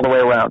all the way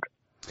around.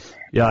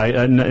 Yeah,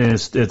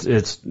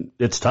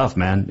 it's tough,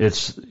 man.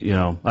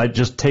 I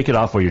just take it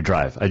off while you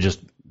drive.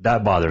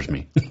 That bothers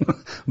me.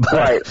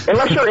 Right.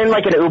 Unless you're in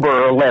like an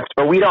Uber or Lyft,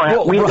 but we don't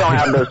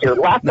have those here.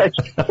 Last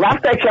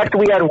I checked,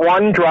 we had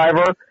one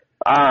driver.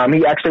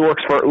 He actually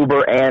works for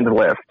Uber and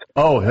Lyft.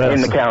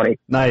 In the county.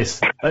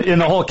 Nice. In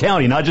the whole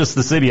county, not just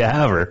the city of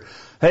Havre.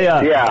 Hey,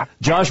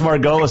 Josh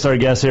Margolis, our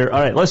guest here. All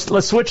right,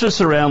 let's switch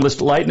this around. Let's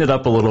lighten it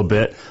up a little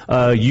bit.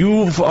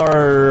 You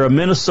are a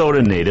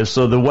Minnesota native,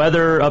 so the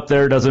weather up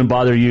there doesn't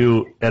bother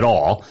you at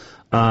all.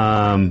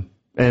 And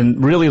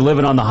really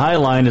living on the High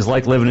Line is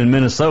like living in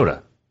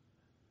Minnesota.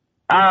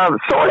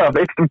 Sort of.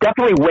 It's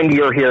definitely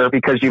windier here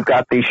because you've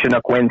got these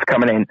Chinook winds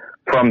coming in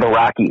from the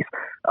Rockies.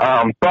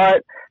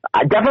 But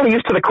I'm definitely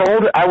used to the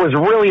cold.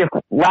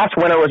 Last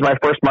winter was my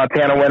first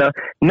Montana winter.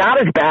 Not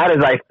as bad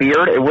as I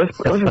feared. It was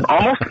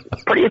almost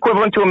pretty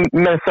equivalent to a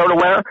Minnesota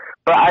winter,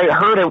 but I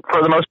heard it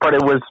for the most part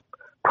it was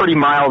pretty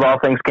mild, all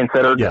things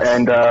considered. Yes.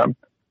 And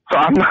so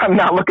I'm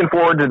not looking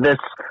forward to this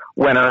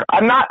winter.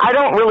 I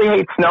don't really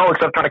hate snow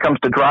except when it comes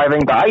to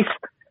driving. The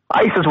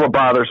ice is what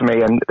bothers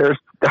me, and there's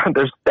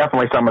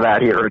definitely some of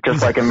that here,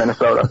 just like in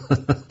Minnesota.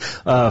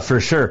 For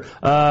sure.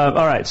 All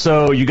right,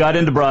 so you got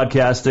into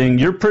broadcasting.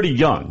 You're pretty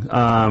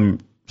young.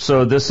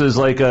 So this is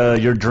like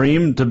your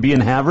dream to be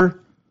in Havre?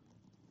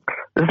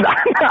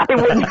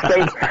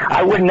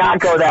 I would not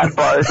go that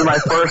far. This is my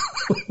first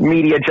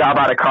media job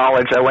out of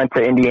college. I went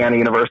to Indiana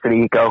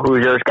University. Go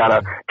Hoosiers. Got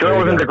a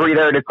journalism degree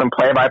there. Did some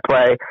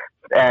play-by-play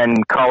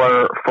and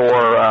color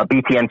for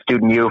BTN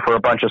Student U for a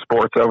bunch of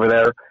sports over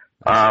there.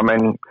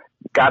 And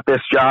got this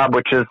job,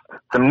 which is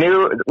some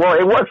new. Well,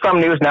 it was some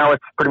news. Now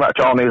it's pretty much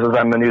all news as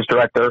I'm the news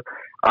director.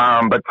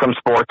 But some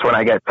sports when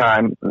I get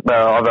time,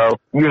 although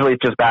usually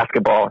it's just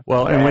basketball.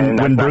 Well, and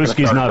when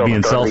Brewski's not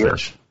being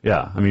selfish.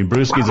 Yeah, I mean,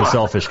 Brewski's a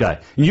selfish guy.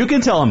 You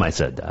can tell him I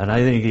said that. I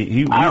think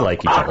we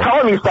like each other. I'll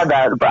tell him you said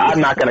that, but I'm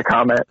not going to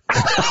comment.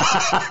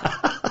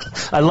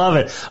 I love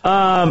it.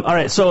 All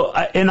right, so,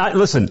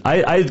 listen,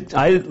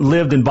 I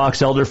lived in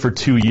Box Elder for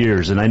 2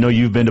 years, and I know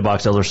you've been to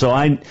Box Elder, so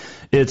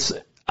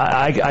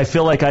I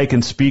feel like I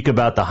can speak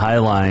about the High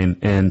Line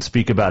and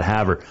speak about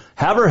Havre.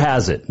 Havre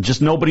has it.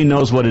 Just nobody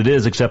knows what it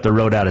is except the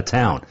road out of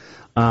town.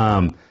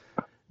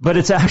 But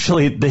it's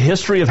actually the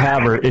history of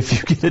Havre. If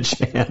you get a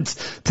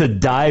chance to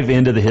dive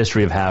into the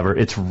history of Havre,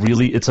 it's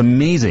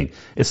amazing.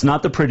 It's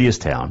not the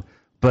prettiest town,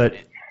 but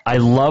I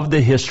love the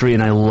history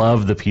and I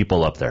love the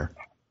people up there.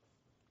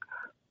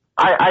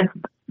 I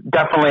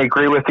definitely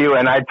agree with you,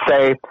 and I'd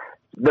say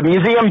the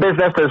museum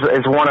business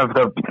is one of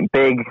the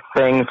big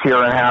things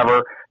here in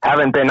Havre.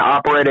 Haven't been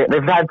operated.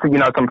 They've had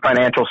some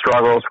financial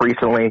struggles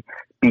recently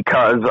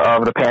because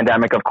of the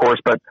pandemic, of course,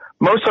 but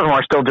most of them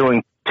are still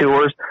doing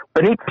tours.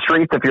 Beneath the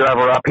Streets, if you're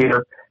ever up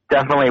here,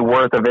 definitely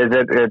worth a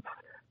visit. It's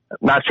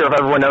not sure if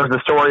everyone knows the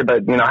story,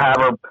 but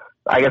Havre,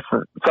 I guess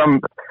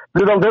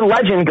the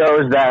legend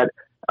goes that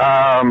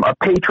a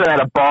patron at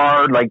a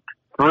bar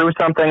threw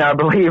something, I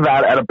believe,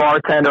 at a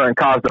bartender and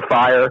caused a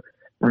fire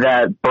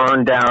that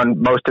burned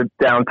down most of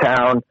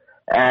downtown.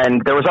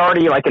 And there was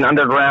already an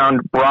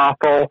underground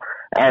brothel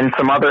and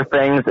some other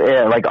things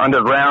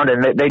underground,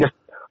 and they just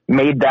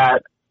made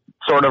that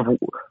sort of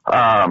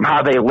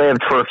how they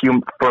lived for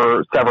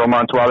several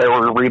months while they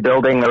were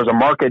rebuilding. There was a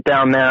market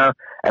down there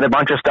and a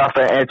bunch of stuff.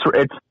 And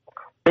it's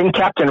been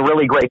kept in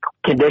really great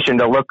condition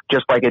to look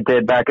just like it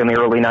did back in the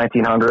early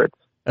 1900s.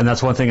 And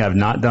that's one thing I've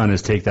not done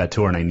is take that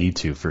tour, and I need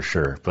to for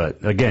sure.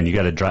 But again, I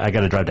got to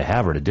drive to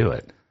Havre to do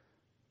it.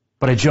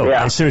 But I joke.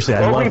 Yeah. I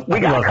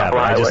love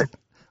Havre.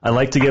 I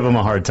like to give them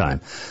a hard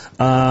time.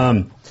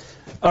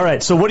 All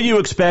right. So what are you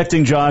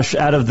expecting, Josh,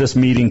 out of this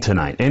meeting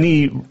tonight?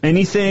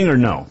 Anything or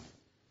no?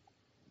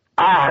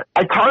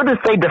 It's hard to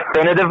say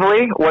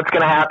definitively what's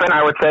going to happen.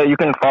 I would say you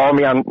can follow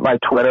me on my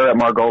Twitter at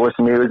Margolis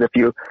News if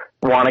you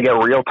want to get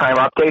real-time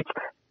updates.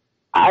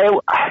 I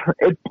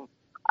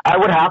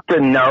would have to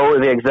know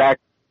the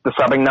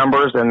subbing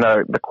numbers and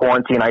the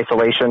quarantine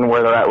isolation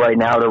where they're at right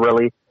now to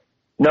really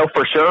know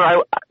for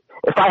sure.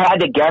 If I had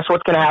to guess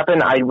what's going to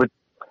happen, I would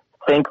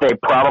think they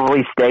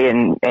probably stay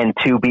in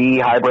 2B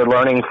hybrid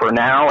learning for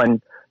now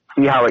and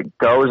see how it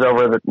goes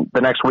over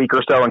the next week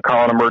or so and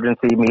call an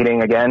emergency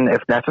meeting again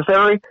if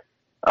necessary.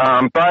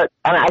 But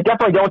I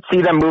definitely don't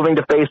see them moving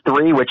to phase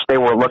 3, which they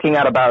were looking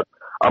at about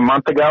a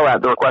month ago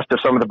at the request of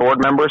some of the board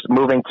members,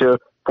 moving to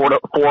 4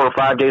 or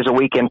 5 days a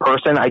week in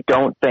person. I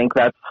don't think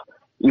that's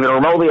even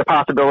remotely a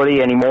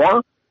possibility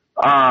anymore.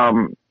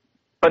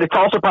 But it's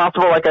also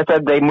possible, like I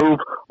said, they move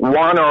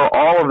one or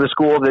all of the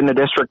schools in the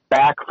district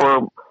back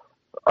for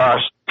a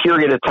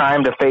period of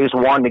time to phase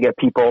 1 to get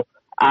people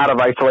out of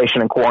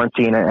isolation and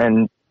quarantine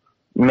and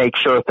make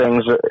sure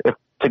things,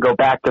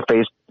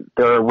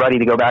 they're ready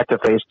to go back to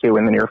phase 2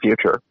 in the near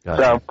future.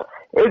 Gotcha. So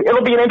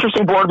it'll be an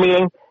interesting board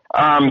meeting.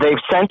 They've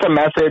sent a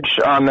message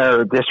on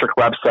their district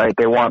website.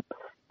 They want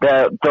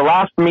the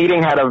last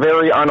meeting had a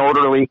very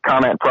unorderly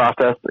comment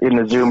process in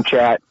the Zoom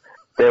chat.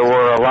 There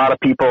were a lot of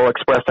people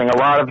expressing a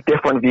lot of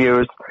different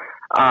views.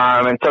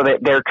 And so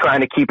they're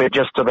trying to keep it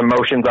just to the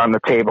motions on the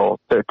table,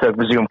 to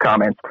the Zoom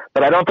comments.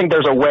 But I don't think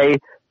there's a way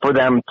for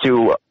them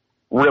to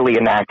really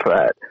enact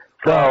that.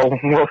 So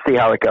we'll see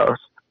how it goes.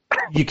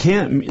 You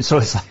can't.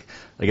 So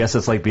I guess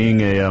it's like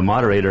being a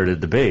moderator at a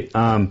debate.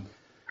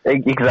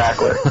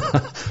 Exactly.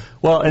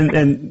 Well,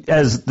 and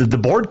as the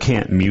board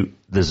can't mute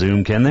the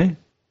Zoom, can they?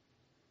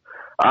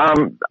 I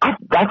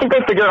think they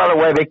figured out a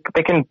way.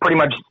 They can pretty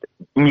much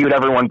mute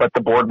everyone but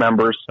the board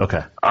members.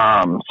 Okay.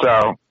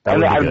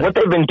 What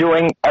they've been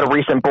doing at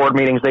recent board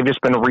meetings, they've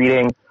just been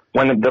reading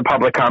when the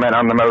public comment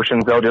on the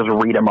motions. They'll just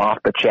read them off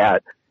the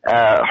chat.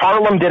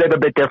 Harlem did it a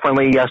bit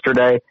differently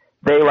yesterday.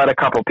 They let a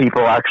couple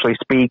people actually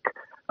speak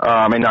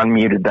and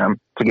unmuted them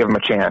to give them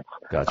a chance.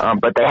 Gotcha.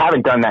 But they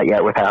haven't done that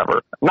yet with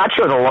Havre. I'm not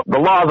sure the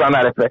laws on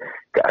that.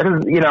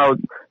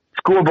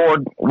 school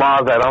board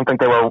laws. I don't think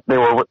they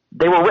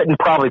were written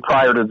probably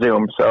prior to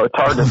Zoom, so it's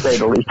hard to say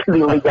the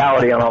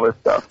legality on all this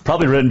stuff.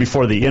 Probably written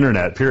before the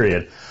internet.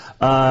 Period.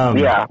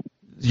 Yeah.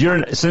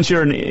 Since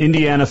you're an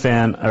Indiana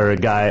fan or a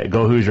guy,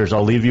 go Hoosiers.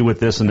 I'll leave you with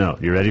this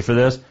note. You ready for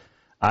this?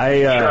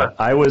 Sure.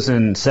 I was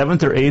in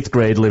 7th or 8th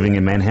grade living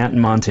in Manhattan,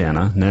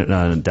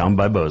 Montana, down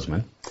by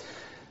Bozeman,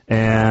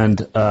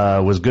 and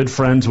was good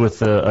friends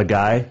with a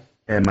guy,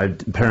 and my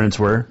parents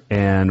were,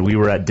 and we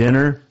were at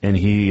dinner, and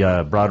he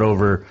brought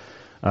over.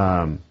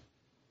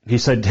 He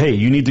said, "Hey,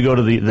 you need to go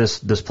to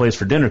this place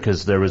for dinner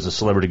because there was a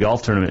celebrity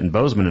golf tournament in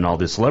Bozeman, and all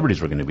these celebrities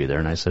were going to be there."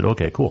 And I said,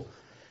 "Okay, cool."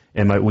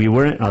 And I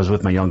was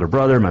with my younger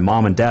brother. My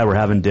mom and dad were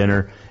having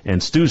dinner,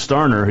 and Stu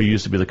Starner, who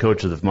used to be the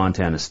coach of the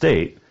Montana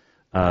State,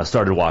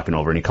 started walking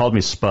over, and he called me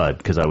Spud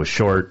because I was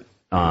short,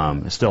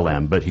 still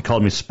am, but he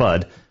called me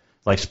Spud,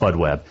 like Spud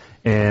Webb.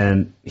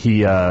 And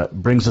he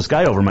brings this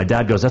guy over. My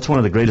dad goes, "That's one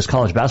of the greatest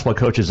college basketball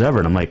coaches ever."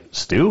 And I'm like,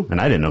 "Stu?" And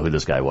I didn't know who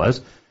this guy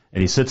was.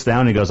 And he sits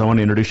down and he goes, "I want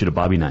to introduce you to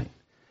Bobby Knight."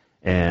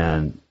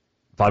 And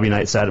Bobby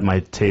Knight sat at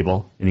my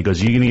table, and he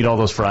goes, "You can eat all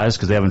those fries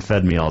because they haven't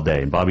fed me all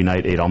day." And Bobby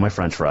Knight ate all my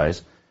French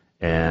fries.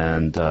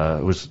 And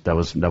that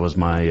was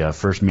my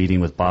first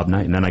meeting with Bob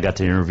Knight, and then I got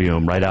to interview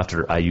him right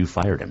after IU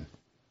fired him.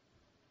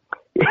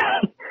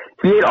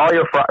 He ate all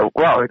your fries.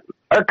 Well,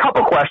 a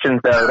couple questions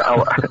there.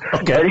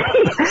 Okay.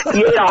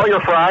 He ate all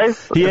your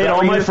fries? He ate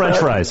all my French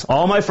fries.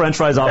 All my French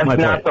fries off my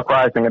plate. That's not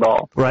surprising at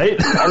all. Right?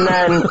 And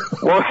then,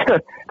 what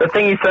was the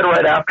thing he said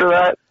right after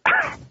that?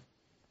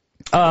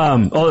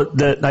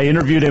 That I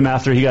interviewed him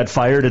after he got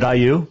fired at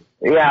IU.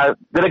 Yeah.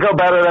 Did it go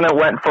better than it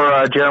went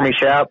for Jeremy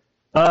Schaap?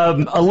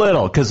 A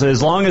little, because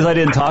as long as I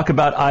didn't talk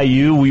about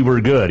IU, we were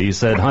good. He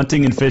said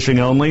hunting and fishing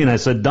only, and I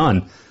said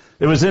done.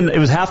 It was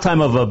halftime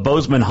of a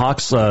Bozeman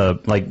Hawks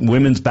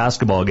women's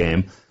basketball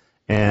game,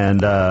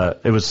 and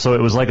it was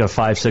like a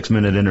 5-6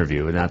 minute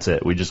interview, and that's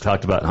it. We just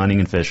talked about hunting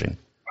and fishing.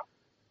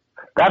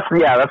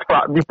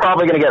 You're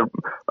probably going to get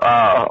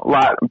a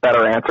lot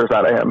better answers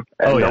out of him.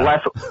 And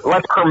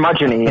less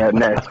curmudgeon-y as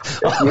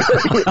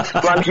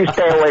long as you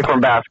stay away from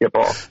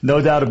basketball.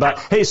 No doubt about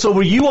it. Hey, so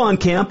were you on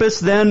campus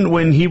then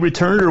when he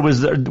returned, or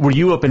were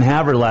you up in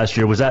Havre last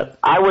year? Was that?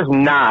 I was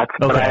not,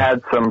 but I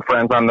had some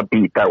friends on the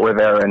beat that were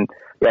there, and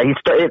yeah,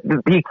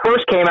 he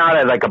first came out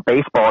at like a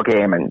baseball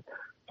game, and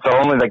so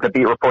only like the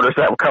beat reporters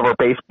that would cover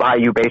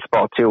IU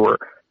baseball too were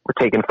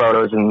taking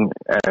photos and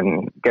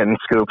getting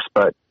scoops,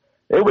 but.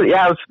 It's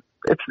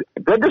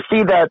good to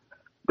see that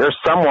there's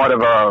somewhat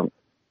of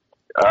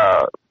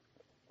a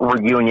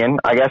reunion,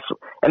 I guess.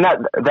 And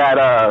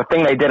that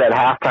thing they did at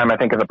halftime, I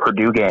think, of the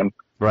Purdue game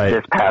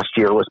this past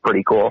year was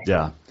pretty cool.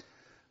 Yeah.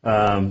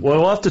 Well,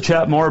 we'll have to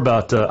chat more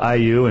about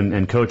IU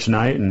and Coach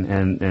Knight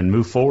and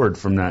move forward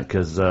from that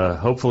because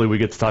hopefully we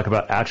get to talk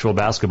about actual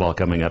basketball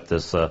coming up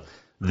this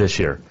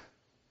year.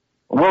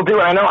 We'll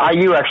do. I know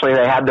IU actually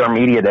they had their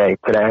media day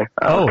today.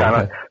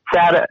 Okay.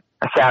 Sad.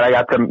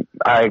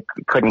 I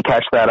couldn't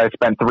catch that. I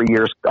spent 3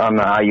 years on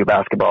the IU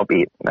basketball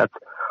beat. That's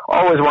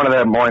always one of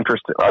the more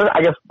interesting.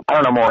 I guess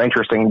more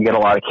interesting. You get a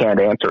lot of canned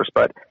answers,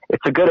 but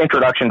it's a good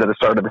introduction to the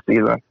start of the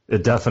season.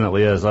 It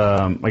definitely is.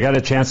 I got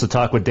a chance to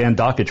talk with Dan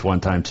Dockich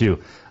one time too.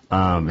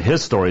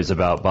 His stories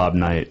about Bob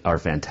Knight are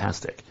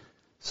fantastic.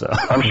 So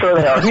I'm sure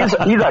they are.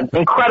 He's an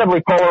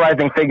incredibly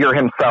polarizing figure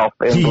himself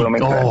in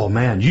Bloomington. Oh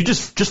man, you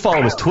just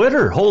follow his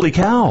Twitter. Holy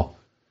cow!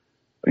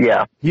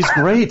 Yeah. He's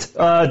great.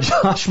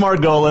 Josh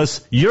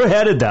Margolis, you're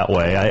headed that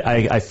way.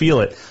 I feel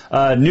it.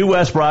 New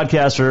West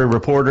broadcaster,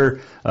 reporter,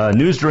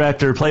 news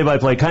director,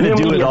 play-by-play, kind of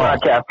do it all. New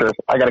media broadcasters.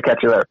 I got to catch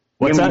you there.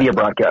 What's New that? Media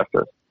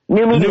broadcasters.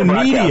 New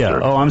media.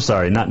 Oh, I'm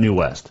sorry. Not New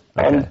West.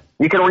 Okay. And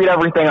you can read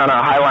everything on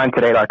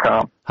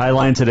HighlineToday.com.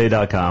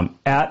 HighlineToday.com.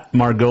 At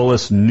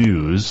Margolis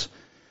News.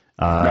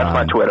 That's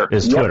my Twitter.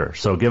 Is Twitter.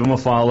 So give him a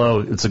follow.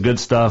 It's a good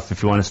stuff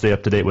if you want to stay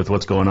up to date with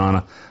what's going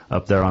on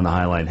up there on the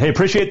Highline. Hey,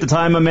 appreciate the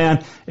time, my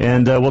man,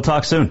 and we'll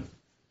talk soon.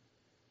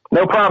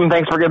 No problem.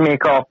 Thanks for giving me a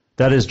call.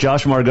 That is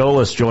Josh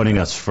Margolis joining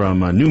us from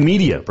New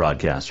Media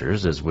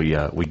Broadcasters as we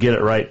get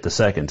it right the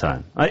second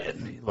time.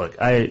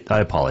 I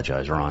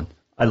apologize, Ron.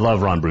 I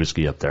love Ron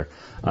Bruschi up there.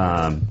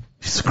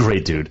 He's a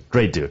great dude.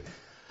 Great dude.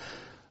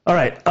 All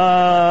right.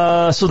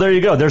 So there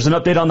you go. There's an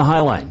update on the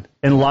Highline.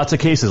 In lots of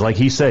cases, like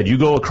he said, you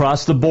go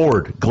across the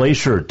board,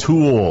 Glacier,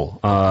 Toole,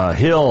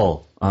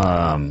 Hill,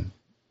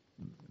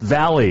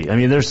 Valley. I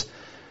mean, there's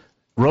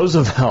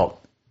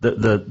Roosevelt.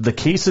 The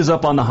cases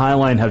up on the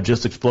Highline have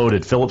just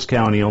exploded. Phillips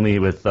County only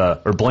with,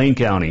 or Blaine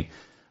County,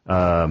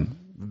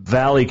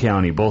 Valley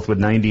County, both with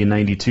 90 and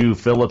 92.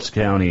 Phillips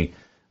County,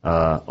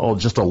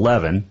 just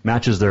 11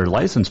 matches their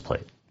license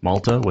plate.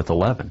 Malta with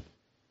 11.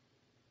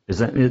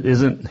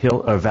 Isn't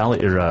Hill or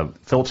Valley or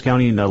Phillips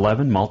County in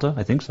 11? Malta,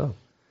 I think so.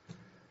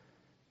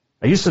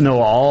 I used to know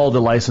all the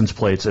license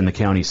plates in the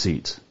county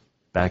seats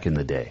back in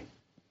the day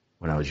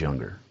when I was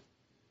younger.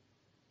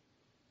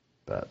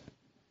 But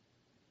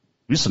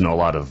we used to know a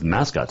lot of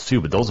mascots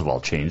too, but those have all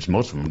changed.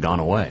 Most of them have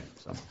gone away.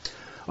 So, all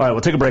right,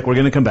 we'll take a break. We're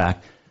going to come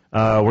back.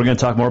 We're going to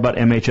talk more about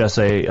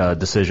MHSA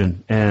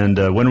decision. And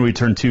when we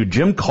return to,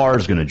 Jim Carr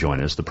is going to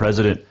join us, the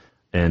president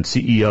and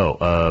CEO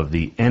of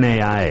the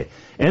NAIA.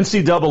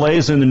 NCAA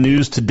is in the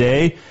news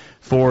today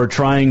for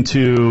trying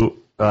to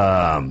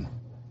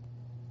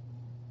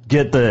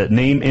get the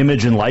name,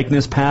 image, and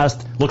likeness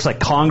passed. Looks like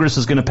Congress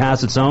is going to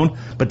pass its own,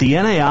 but the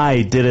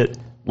NAIA did it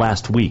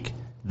last week.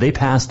 They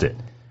passed it.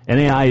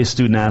 NAIA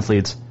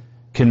student-athletes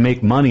can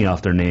make money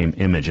off their name,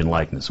 image, and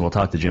likeness. We'll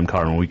talk to Jim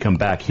Carter when we come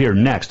back here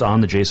next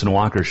on The Jason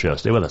Walker Show.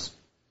 Stay with us.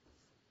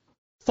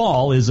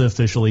 Fall is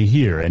officially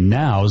here, and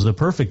now is the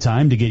perfect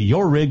time to get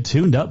your rig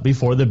tuned up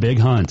before the big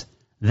hunt.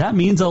 That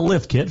means a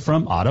lift kit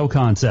from Auto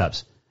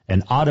Concepts.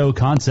 An Auto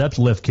Concepts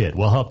lift kit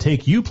will help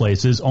take you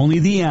places only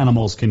the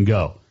animals can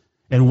go.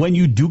 And when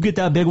you do get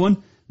that big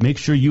one, make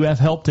sure you have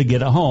help to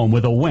get it home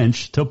with a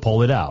winch to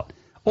pull it out.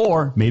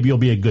 Or maybe you'll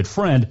be a good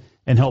friend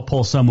and help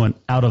pull someone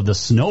out of the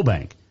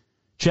snowbank.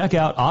 Check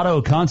out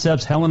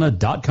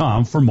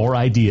AutoConceptsHelena.com for more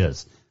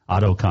ideas.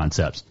 Auto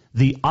Concepts,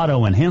 the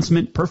auto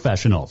enhancement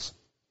professionals.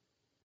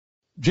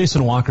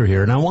 Jason Walker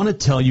here, and I want to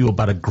tell you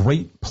about a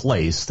great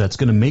place that's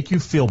going to make you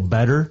feel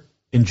better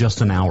in just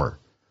an hour.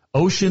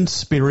 Ocean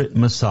Spirit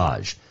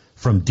Massage.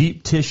 From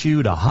deep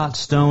tissue to hot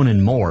stone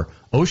and more,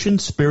 Ocean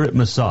Spirit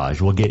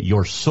Massage will get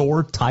your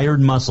sore,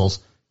 tired muscles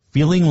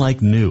feeling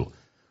like new.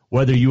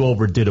 Whether you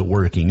overdid it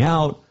working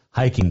out,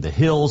 hiking the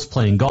hills,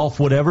 playing golf,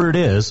 whatever it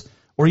is,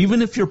 or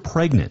even if you're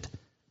pregnant,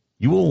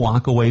 you will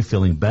walk away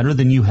feeling better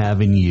than you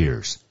have in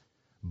years.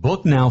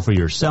 Book now for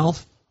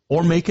yourself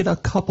or make it a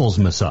couples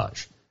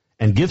massage.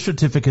 And gift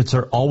certificates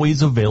are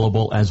always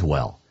available as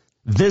well.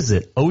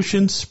 Visit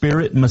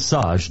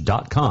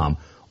oceanspiritmassage.com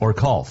or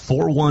call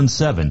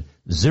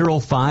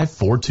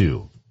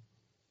 417-0542.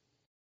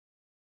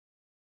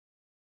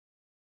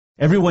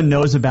 Everyone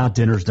knows about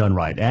Dinner's Done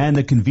Right and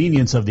the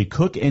convenience of the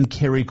cook and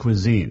carry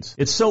cuisines.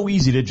 It's so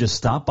easy to just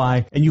stop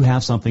by and you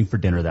have something for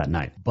dinner that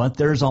night. But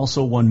there's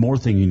also one more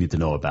thing you need to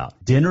know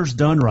about. Dinner's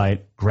Done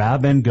Right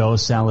Grab and Go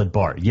Salad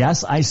Bar.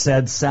 Yes, I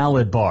said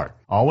salad bar.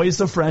 Always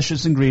the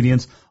freshest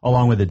ingredients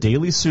along with a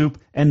daily soup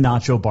and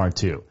nacho bar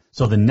too.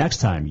 So the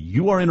next time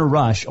you are in a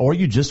rush or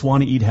you just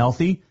want to eat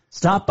healthy,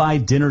 stop by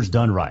Dinner's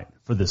Done Right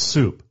for the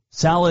soup,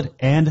 salad,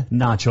 and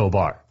nacho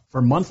bar.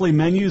 For monthly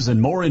menus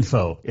and more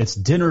info, it's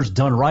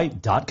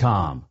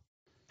dinnersdoneright.com.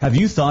 Have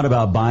you thought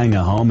about buying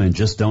a home and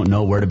just don't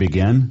know where to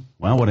begin?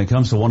 Well, when it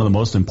comes to one of the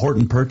most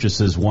important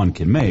purchases one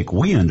can make,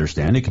 we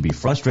understand it can be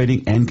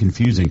frustrating and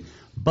confusing,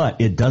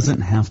 but it doesn't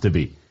have to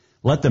be.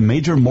 Let the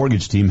Major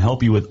Mortgage team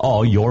help you with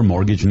all your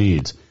mortgage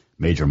needs.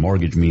 Major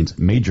Mortgage means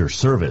major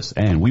service,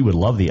 and we would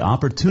love the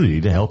opportunity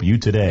to help you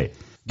today.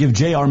 Give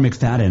J.R.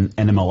 McFadden,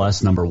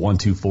 NMLS number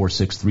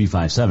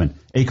 1246357,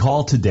 a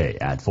call today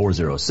at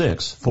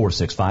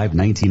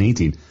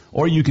 406-465-1918,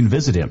 or you can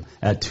visit him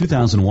at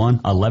 2001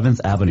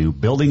 11th Avenue,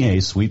 Building A,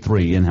 Suite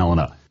 3 in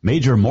Helena.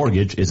 Major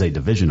Mortgage is a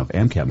division of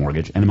AMCAP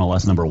Mortgage,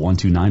 NMLS number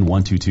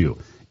 129122,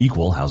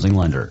 equal housing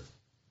lender.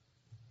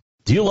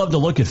 Do you love to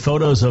look at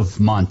photos of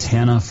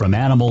Montana, from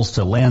animals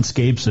to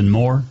landscapes and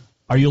more?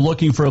 Are you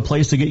looking for a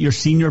place to get your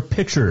senior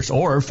pictures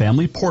or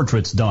family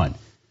portraits done?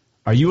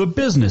 Are you a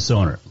business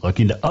owner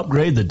looking to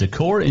upgrade the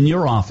decor in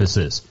your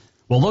offices?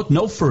 Well, look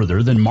no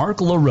further than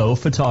Mark LaRoe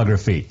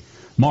Photography.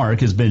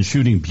 Mark has been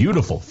shooting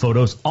beautiful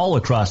photos all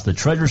across the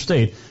Treasure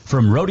State,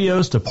 from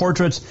rodeos to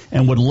portraits,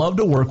 and would love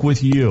to work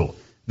with you.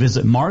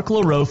 Visit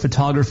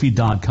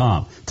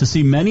marklaroephotography.com to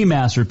see many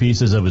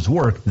masterpieces of his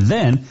work,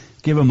 then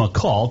give him a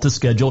call to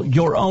schedule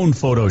your own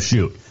photo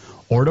shoot.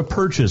 Or to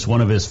purchase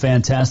one of his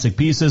fantastic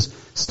pieces,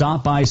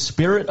 stop by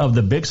Spirit of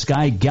the Big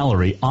Sky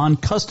Gallery on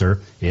Custer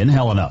in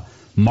Helena.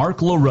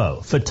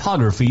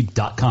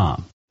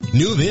 marklaroephotography.com.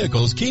 New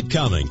vehicles keep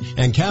coming,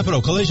 and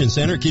Capital Collision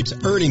Center keeps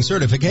earning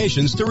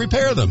certifications to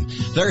repair them.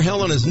 They're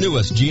Helena's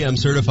newest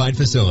GM-certified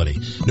facility.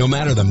 No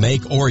matter the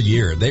make or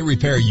year, they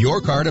repair your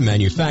car to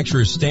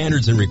manufacturer's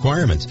standards and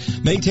requirements,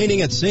 maintaining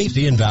its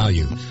safety and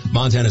value.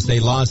 Montana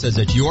state law says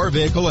it's your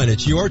vehicle and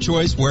it's your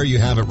choice where you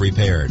have it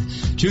repaired.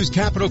 Choose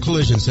Capital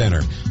Collision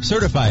Center,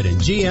 certified in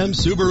GM,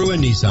 Subaru,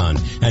 and Nissan,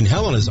 and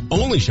Helena's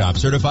only shop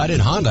certified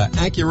in Honda,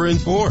 Acura, and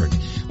Ford.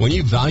 When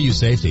you value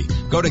safety,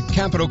 go to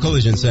Capital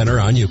Collision Center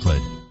on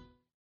Euclid.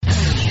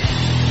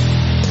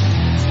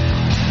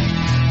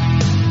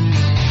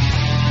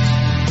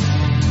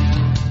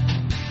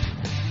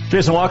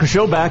 Jason Walker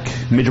Show back.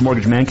 Major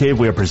Mortgage Man Cave.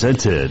 We are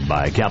presented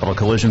by Capital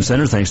Collision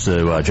Center. Thanks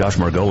to Josh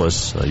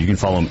Margolis. You can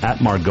follow him at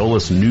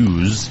Margolis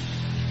News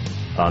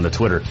on the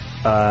Twitter.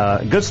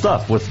 Good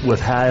stuff with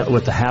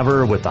the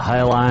Haver, with the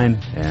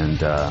Highline, and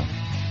that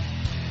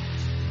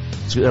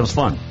was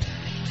fun.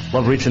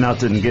 Love reaching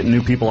out and getting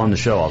new people on the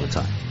show all the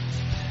time.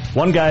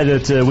 One guy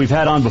that we've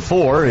had on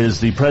before is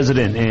the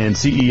president and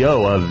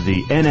CEO of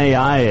the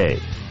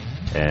NAIA.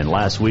 And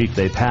last week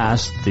they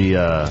passed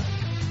the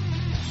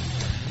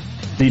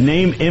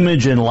name,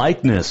 image, and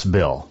likeness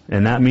bill.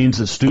 And that means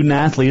that student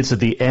athletes at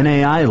the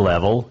NAIA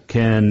level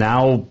can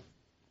now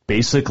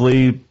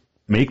basically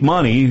make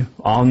money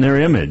on their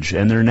image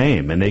and their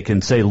name. And they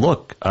can say,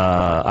 look,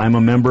 I'm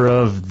a member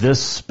of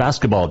this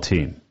basketball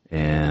team,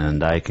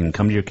 and I can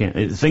come to your camp.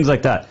 Things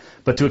like that.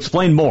 But to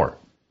explain more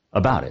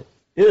about it,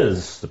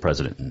 is the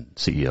president and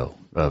CEO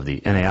of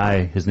the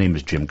NAI. His name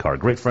is Jim Carr.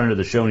 Great friend of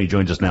the show, and he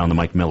joins us now on the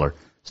Mike Miller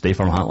State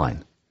Farm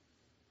Hotline.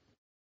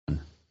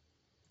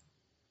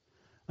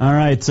 All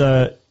right.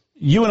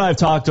 You and I have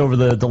talked over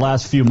the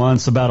last few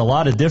months about a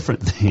lot of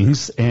different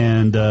things,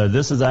 and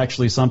this is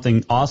actually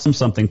something awesome,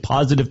 something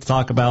positive to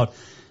talk about,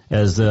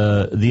 as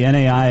the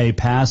NAIA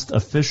passed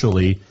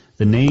officially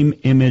the name,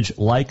 image,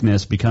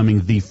 likeness,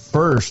 becoming the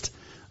first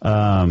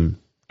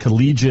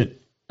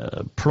collegiate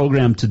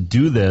program to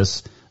do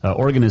this,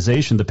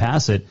 organization to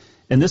pass it.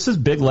 And this is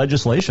big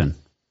legislation.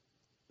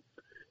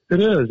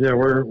 It is, yeah.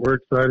 We're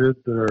excited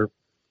that our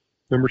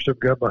membership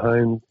got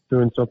behind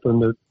doing something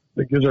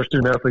that gives our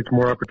student athletes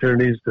more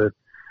opportunities to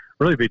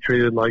really be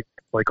treated like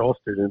all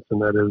students,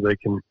 and that is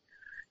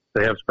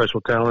they have special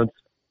talents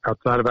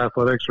outside of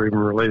athletics or even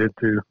related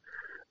to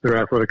their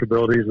athletic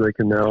abilities. They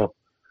can now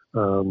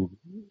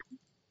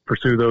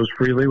pursue those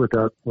freely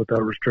without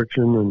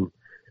restriction.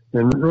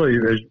 And really,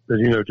 as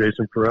you know,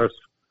 Jason, for us,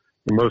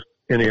 most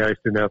NAI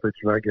student athletes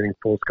are not getting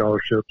full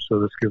scholarships, so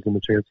this gives them a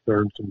chance to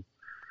earn some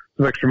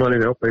extra money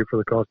to help pay for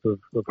the cost of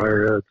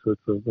higher ed. So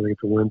I think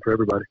it's a win for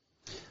everybody.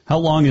 How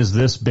long has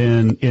this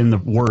been in the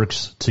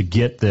works to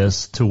get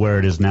this to where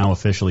it is now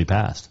officially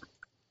passed?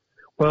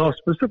 Well,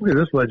 specifically,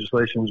 this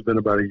legislation has been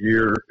about a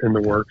year in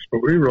the works,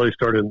 but we really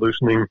started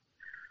loosening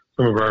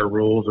some of our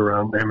rules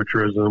around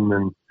amateurism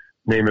and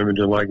name, image,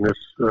 and likeness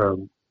 4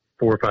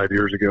 or 5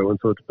 years ago. And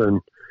so it's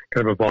been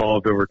kind of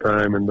evolved over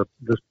time, and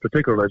this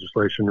particular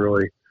legislation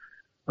really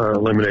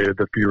eliminated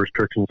the few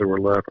restrictions that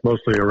were left,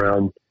 mostly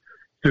around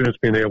students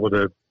being able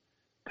to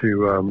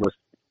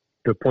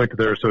point to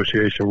their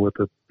association with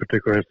a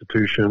particular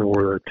institution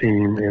or a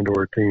team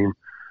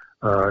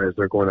as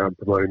they're going out and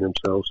promoting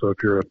themselves. So if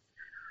you're a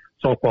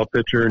softball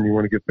pitcher and you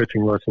want to get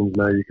pitching lessons,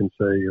 now you can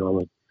say,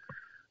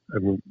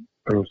 I'm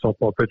a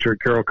softball pitcher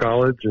at Carroll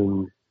College,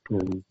 and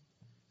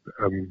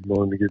I'm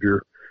willing to give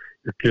your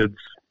kids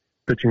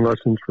pitching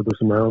lessons for this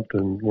amount.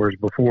 And whereas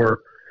before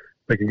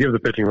they could give the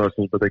pitching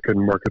lessons, but they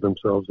couldn't market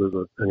themselves as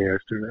an NAI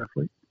student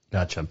athlete.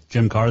 Gotcha.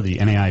 Jim Carr, the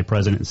NAI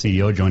president and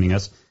CEO, joining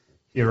us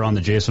here on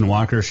the Jason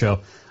Walker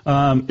Show.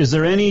 Is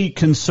there any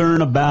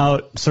concern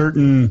about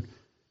certain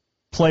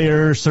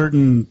players,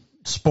 certain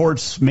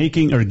sports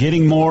making or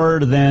getting more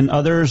than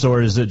others,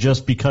 or is it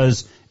just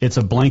because it's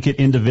a blanket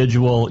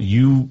individual,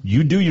 you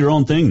do your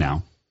own thing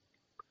now?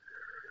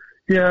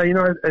 Yeah,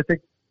 I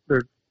think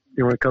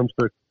when it comes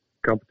to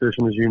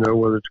competition, as you know,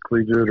 whether it's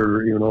collegiate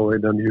or even all the way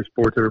down to youth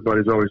sports,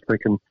 everybody's always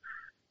thinking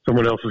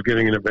someone else is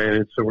getting an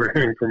advantage. So we're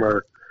hearing from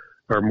our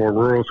more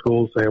rural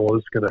schools saying, well,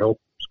 this is going to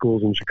help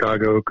schools in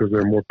Chicago because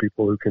there are more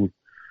people who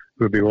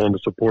would be willing to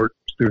support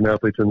student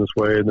athletes in this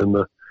way. And then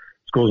the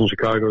schools in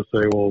Chicago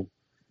say, well,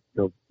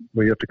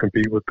 we have to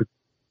compete with the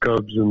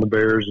Cubs and the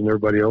Bears and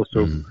everybody else.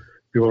 So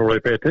people don't really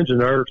pay attention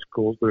to our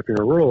schools, but if you're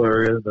in a rural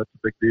area, that's a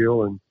big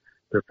deal. And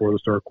therefore the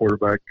star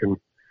quarterback can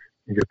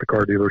get the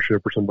car dealership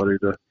or somebody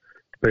to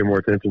pay more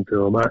attention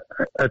to them.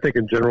 I think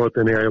in general at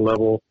the NAIA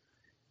level,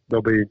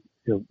 there'll be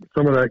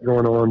some of that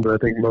going on, but I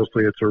think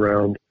mostly it's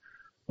around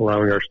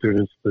allowing our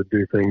students to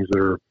do things that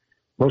are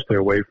mostly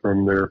away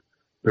from their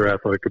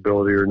athletic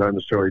ability or not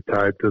necessarily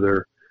tied to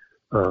their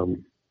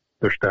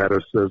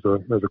status as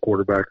a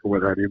quarterback or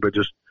what have you, but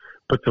just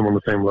put them on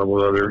the same level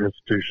with other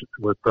institutions,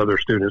 with other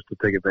students to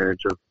take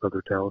advantage of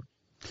other talent.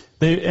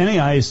 The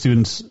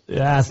NAIA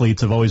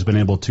athletes have always been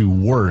able to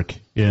work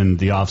in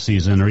the off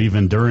season or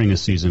even during a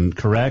season.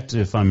 Correct?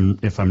 If I'm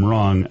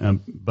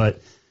wrong,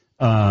 but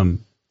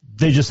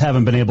they just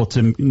haven't been able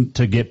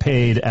to get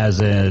paid as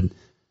an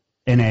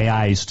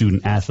NAIA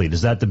student athlete.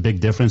 Is that the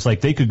big difference?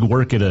 Like they could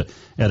work at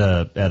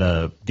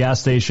a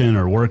gas station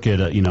or work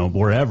at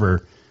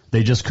wherever.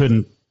 They just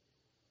couldn't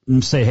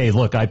say, hey,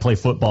 look, I play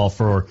football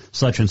for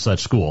such and such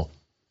school.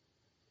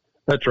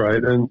 That's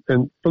right, and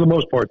for the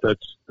most part,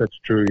 that's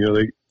true.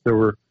 There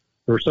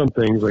were some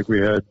things like we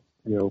had,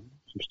 some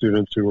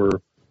students who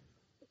were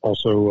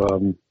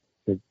also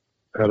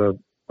had a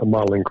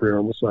modeling career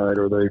on the side,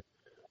 or they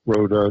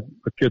wrote a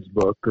kid's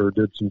book, or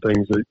did some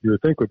things that you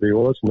would think would be,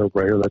 well, that's a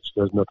no-brainer. That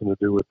has nothing to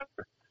do with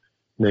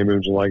name,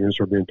 image, and likeness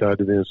or being tied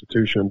to the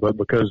institution. But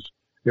because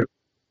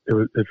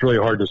it's really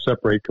hard to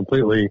separate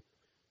completely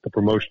the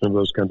promotion of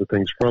those kinds of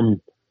things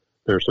from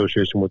their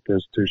association with the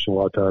institution, a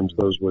lot of times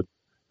those would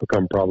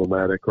become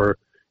problematic. Or,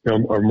 a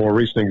more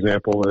recent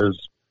example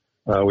is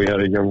we had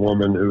a young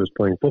woman who was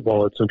playing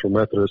football at Central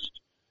Methodist,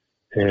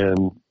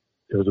 and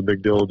it was a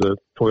big deal to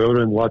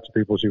Toyota and lots of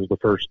people. She was the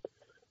first,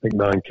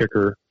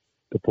 non-kicker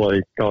to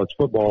play college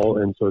football,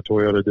 and so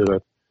Toyota did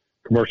a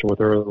commercial with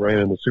her that ran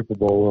in the Super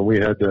Bowl, and we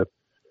had to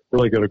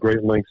really go to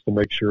great lengths to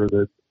make sure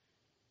that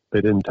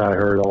they didn't tie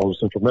her at all to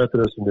Central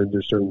Methodist and didn't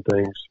do certain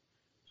things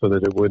so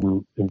that it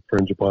wouldn't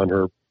infringe upon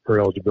her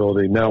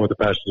eligibility. Now with the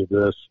passage of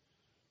this,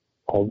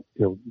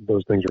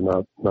 those things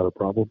are not a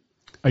problem.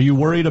 Are you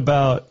worried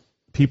about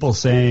people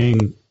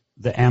saying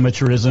the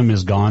amateurism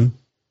is gone?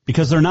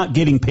 Because they're not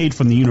getting paid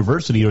from the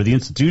university or the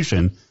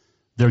institution.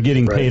 They're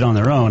getting paid on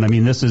their own. I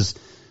mean, it's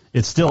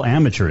still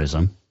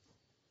amateurism.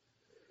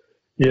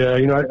 Yeah,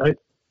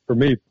 for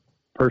me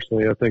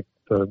personally, I think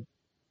the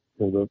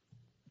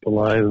the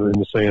line in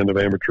the sand of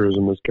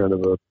amateurism is kind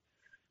of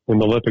when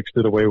the Olympics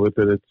did away with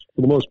it, it's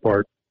for the most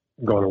part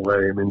gone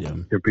away. I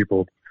mean,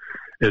 people,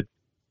 to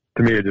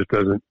me, it just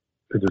doesn't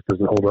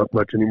hold up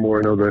much anymore.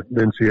 I know the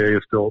NCAA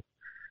is still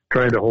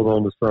trying to hold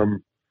on to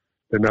some.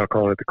 They're now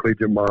calling it the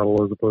collegiate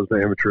model as opposed to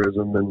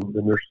amateurism,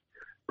 and there's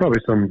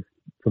probably some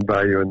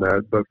value in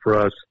that. But for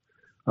us,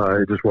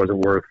 it just wasn't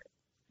worth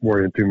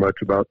worrying too much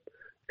about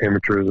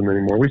amateurism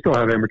anymore. We still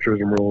have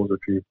amateurism rules.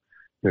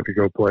 If you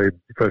go play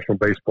professional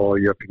baseball,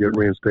 you have to get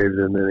reinstated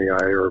in the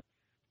NAI, or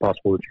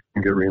possible that you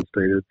can get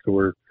reinstated. So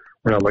we're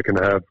not looking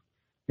to have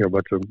a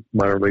bunch of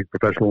minor league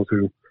professionals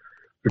who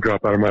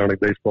drop out of minor league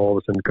baseball all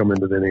of a sudden come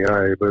into the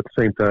NAI. But at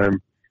the same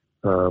time,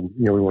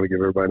 we want to give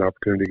everybody an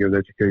opportunity to get an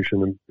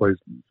education and play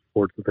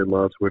sports that they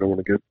love. So we don't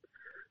want to get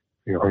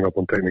hung up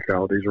on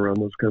technicalities around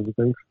those kinds of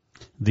things.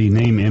 The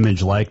name,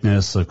 image,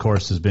 likeness, of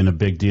course, has been a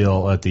big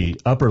deal at the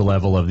upper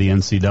level of the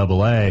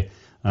NCAA.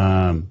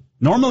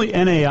 Normally,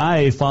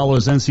 NAI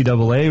follows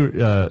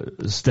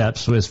NCAA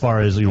steps as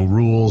far as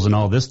rules and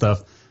all this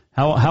stuff.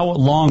 How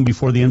long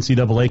before the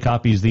NCAA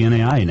copies the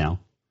NAI now?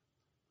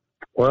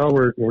 Well,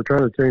 we're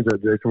trying to change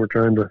that, Jason. We're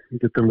trying to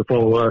get them to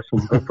follow us,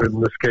 and hopefully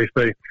in this case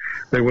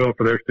they will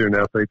for their student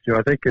athletes.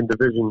 I think in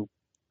Division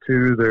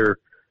II, it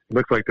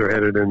looks like they're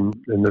headed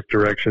in this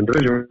direction.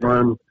 Division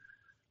I,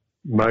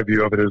 my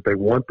view of it is they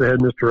want to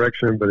head in this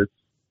direction, but it's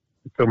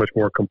so much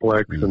more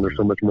complex and there's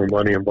so much more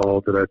money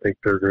involved that I think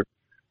they're going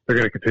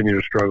to continue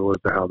to struggle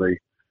as to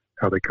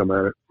how they come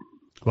at it.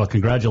 Well,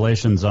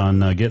 congratulations on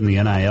getting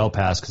the NIL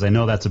pass, because I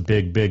know that's a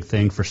big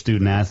thing for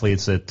student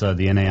athletes at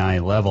the NAI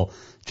level.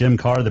 Jim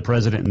Carr, the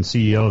president and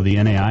CEO of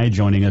the NAI,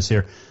 joining us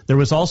here. There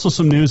was also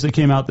some news that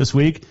came out this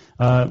week.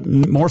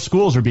 More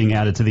schools are being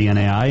added to the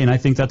NAI, and I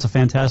think that's a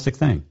fantastic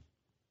thing.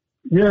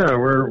 Yeah,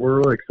 we're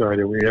really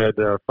excited. We had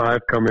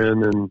 5 come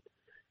in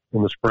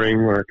the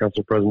spring when our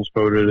council presidents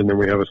voted, and then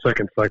we have a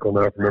second cycle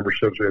now for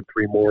memberships. We had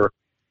 3 more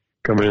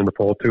coming in the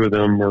fall. 2 of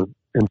them were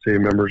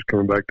NCAA members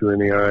coming back to the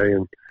NAI,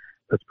 and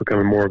that's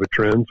becoming more of a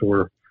trend. So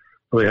we're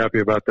really happy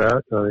about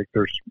that. I think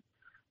there's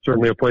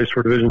certainly a place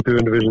for Division II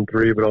and Division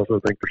III, but also I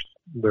think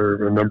there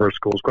are a number of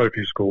schools, quite a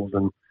few schools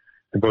in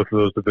both of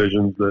those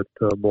divisions that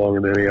belong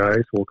in the NAI.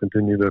 So we'll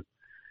continue to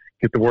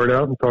get the word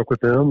out and talk with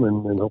them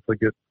and hopefully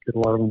get a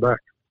lot of them back.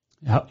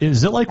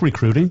 Is it like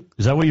recruiting?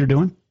 Is that what you're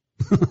doing?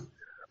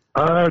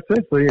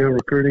 Essentially,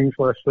 recruiting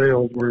 /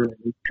 sales. We're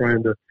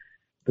trying to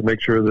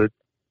make sure that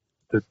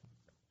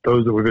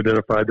those that we've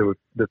identified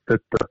that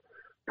fit the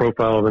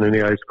profile of an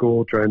NAI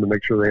school, trying to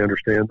make sure they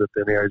understand that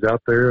the NAI is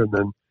out there, and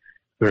then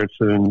if they're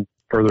interested in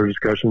further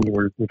discussions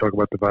where we talk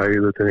about the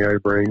value that the NAI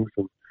brings.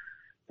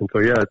 And so,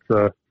 yeah, it's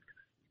a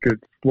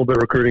little bit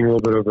of recruiting, a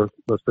little bit of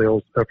a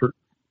sales effort.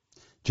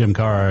 Jim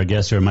Carr, our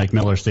guest here, Mike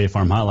Miller, State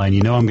Farm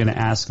Hotline. I'm going to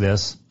ask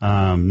this.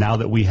 Now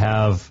that we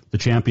have the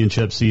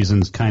championship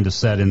seasons kind of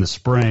set in the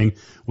spring,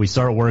 we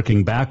start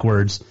working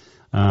backwards.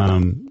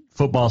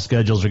 Football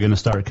schedules are going to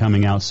start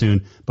coming out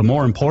soon. But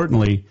more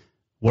importantly,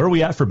 where are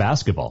we at for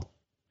basketball?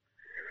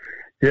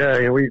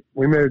 Yeah, we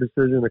made a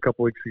decision a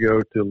couple weeks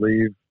ago to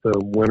leave the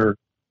winter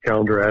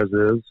calendar as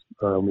is.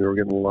 We were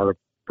getting a lot of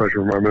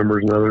pressure from our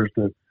members and others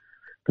to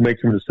make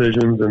some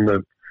decisions, and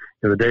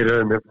the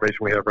data and the information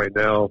we have right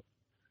now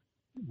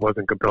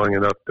wasn't compelling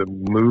enough to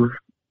move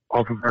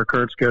off of our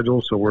current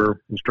schedule. So we're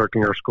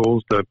instructing our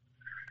schools to,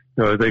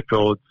 they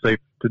feel it's safe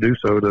to do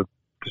so to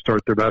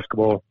start their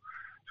basketball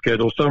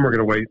schedule. Some are going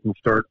to wait and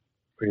start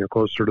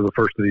closer to the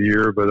first of the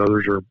year, but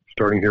others are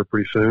starting here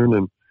pretty soon,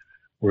 and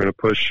we're going to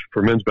push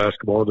for men's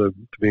basketball to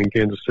be in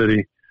Kansas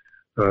City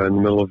in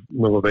the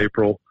middle of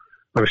April.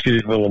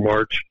 Middle of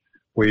March.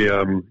 We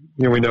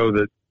know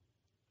that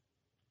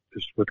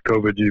just with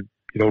COVID, you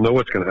don't know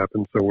what's going to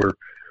happen. So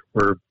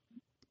we're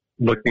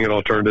looking at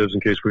alternatives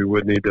in case we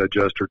would need to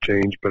adjust or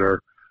change. But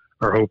our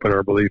hope and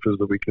our belief is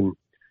that we can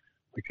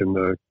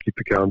keep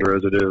the calendar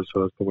as it is.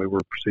 So that's the way we're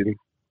proceeding.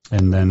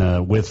 And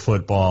then with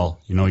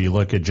football, you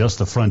look at just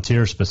the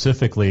Frontier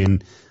specifically,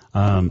 and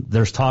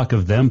there's talk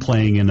of them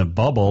playing in a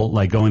bubble,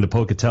 like going to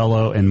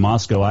Pocatello and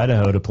Moscow,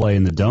 Idaho to play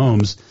in the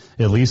domes,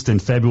 at least in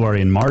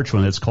February and March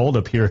when it's cold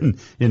up here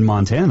in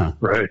Montana.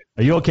 Right.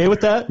 Are you okay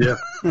with that? Yeah.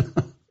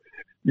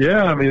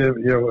 Yeah. I mean,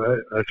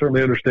 I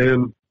certainly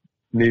understand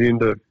needing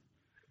to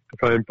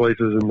find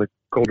places in the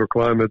colder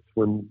climates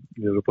when,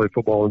 to play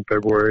football in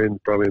February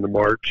and probably into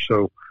March.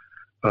 So,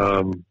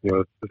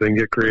 if they can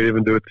get creative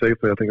and do it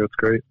safely, I think that's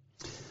great.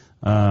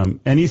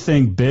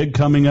 Anything big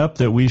coming up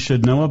that we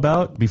should know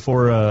about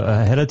before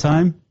ahead of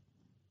time?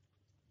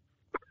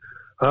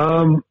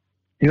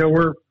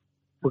 We're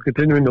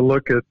continuing to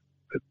look at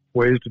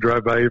ways to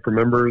drive value for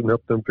members and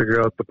help them figure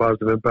out the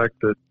positive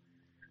impact that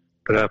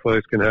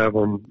athletics can have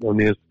on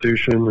the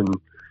institution, and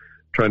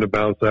trying to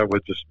balance that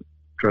with just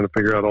trying to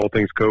figure out all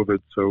things COVID.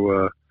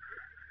 So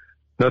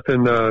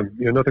nothing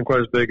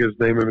quite as big as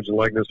name, image, and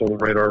likeness on the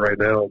radar right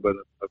now, but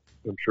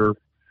I'm sure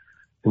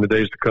in the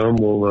days to come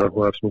we'll have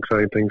some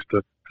exciting things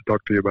to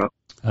talk to you about.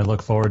 I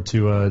look forward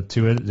to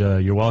it.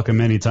 You're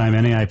welcome anytime.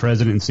 NAI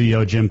President and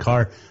CEO Jim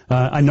Carr.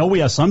 I know we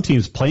have some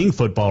teams playing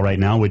football right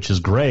now, which is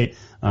great.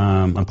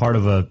 I'm part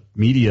of a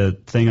media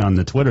thing on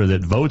the Twitter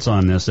that votes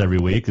on this every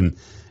week, and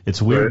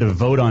it's weird to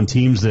vote on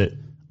teams that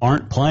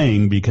aren't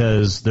playing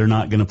because they're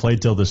not going to play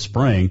till the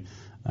spring.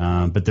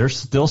 But there's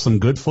still some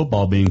good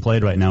football being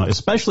played right now,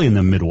 especially in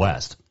the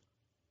Midwest.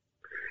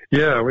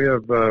 Yeah, we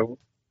have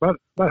about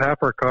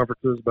half our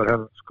conferences, about half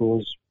of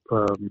schools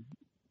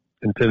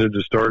intended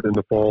to start in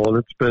the fall, and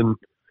it's been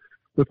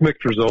with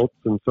mixed results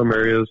in some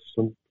areas.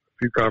 A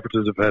few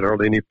conferences have had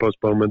hardly any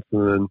postponements,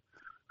 and then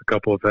a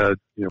couple have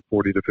had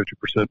 40 to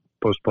 50%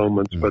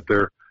 postponements. But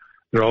they're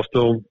all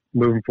still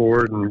moving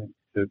forward. And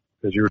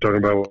as you were talking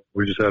about,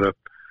 we just had a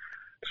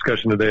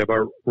discussion today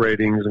about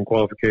ratings and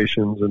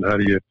qualifications and how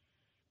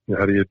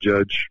do you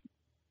judge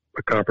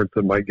a conference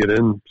that might get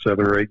in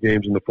 7 or 8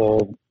 games in the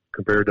fall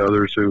compared to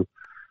others who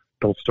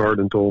don't start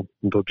until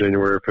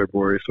January or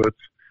February. So it's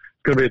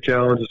going to be a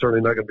challenge. It's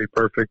certainly not going to be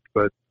perfect,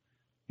 but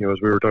as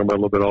we were talking about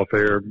a little bit off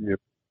air,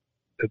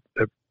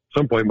 at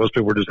some point most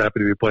people were just happy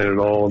to be playing at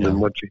all, and then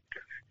once you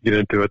get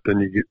into it,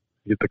 then you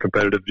get the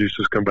competitive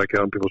juices come back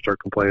out, and people start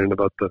complaining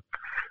about the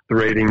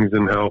ratings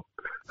and how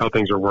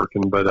things are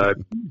working. But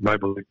my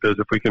belief is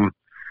if we can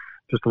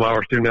just allow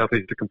our student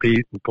athletes to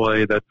compete and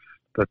play, that's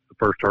the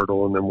first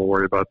hurdle, and then we'll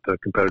worry about the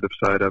competitive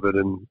side of it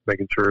and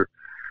making sure.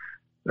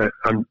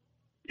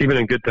 Even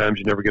in good times,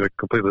 you never get a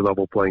completely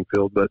level playing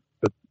field, but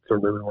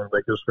certainly we want to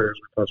make it as fair as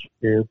we possibly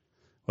can.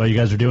 Well, you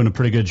guys are doing a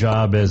pretty good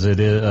job as it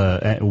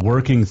is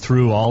working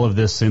through all of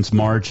this since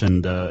March,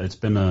 and it's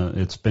been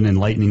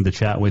enlightening to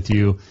chat with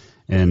you,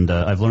 and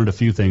I've learned a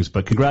few things.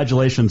 But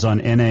congratulations on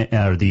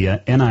the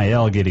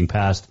NIL getting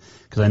passed,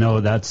 because I know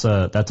that's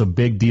a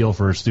big deal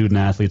for student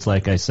athletes,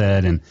 like I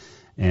said,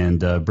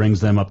 and brings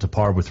them up to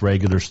par with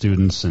regular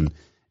students, and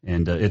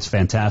it's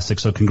fantastic.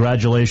 So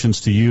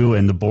congratulations to you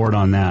and the board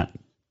on that.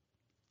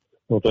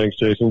 Well, thanks,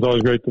 Jason. It's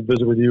always great to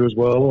visit with you as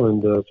well,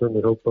 and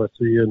certainly hope I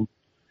see you in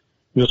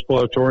Municipal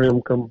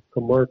Auditorium come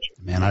March.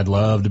 Man, I'd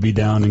love to be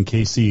down in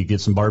KC,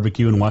 get some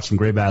barbecue, and watch some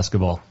great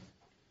basketball.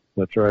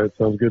 That's right.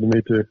 Sounds good to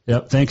me, too.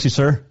 Yep. Thanks you,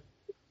 sir.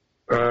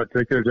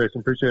 Take care, Jason.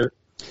 Appreciate it.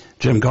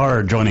 Jim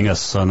Gard joining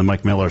us on the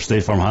Mike Miller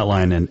State Farm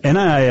Hotline, and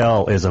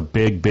NIL is a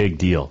big, big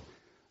deal.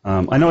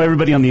 I know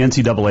everybody on the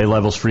NCAA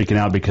level is freaking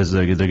out because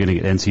they're going to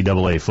get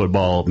NCAA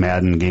football,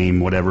 Madden game,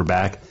 whatever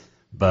back.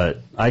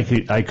 But I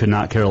could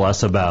not care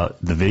less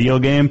about the video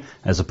game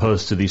as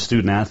opposed to these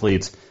student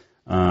athletes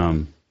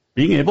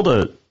being able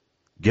to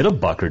get a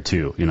buck or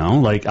two.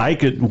 Like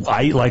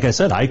I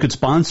said, I could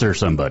sponsor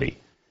somebody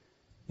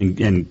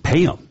and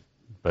pay them,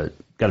 but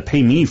got to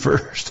pay me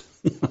first.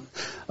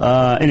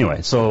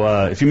 Anyway,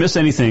 so if you missed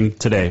anything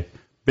today,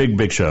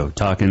 big show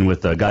talking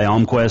with Guy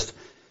Almquist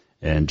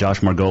and Josh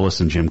Margolis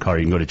and Jim Carr.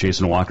 You can go to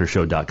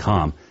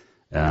JasonWalkerShow.com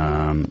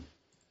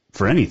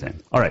for anything.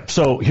 All right,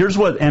 so here's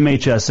what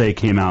MHSA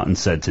came out and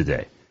said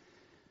today.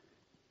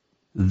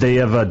 They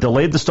have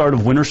delayed the start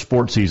of winter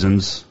sports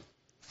seasons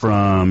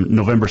from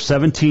November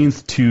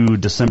 17th to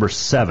December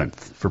 7th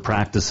for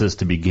practices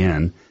to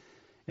begin.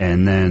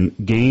 And then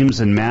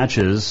games and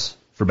matches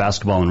for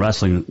basketball and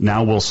wrestling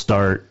now will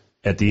start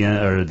at the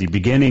end, or the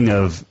beginning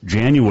of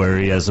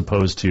January as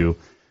opposed to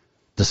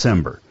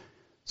December.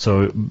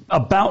 So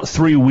about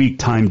 3-week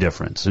time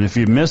difference. And if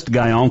you missed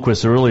Guy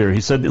Almquist earlier,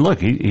 he said,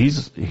 look,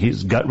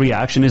 his gut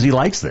reaction is he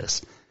likes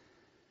this.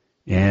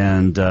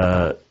 And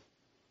you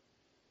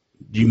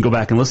can go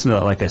back and listen to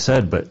that, like I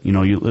said, but,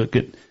 you look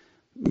at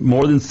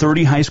more than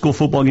 30 high school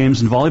football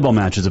games and volleyball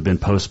matches have been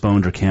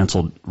postponed or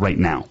canceled right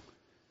now.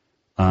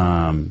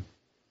 And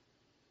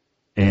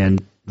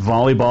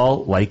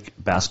volleyball, like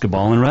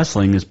basketball and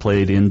wrestling, is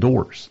played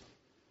indoors.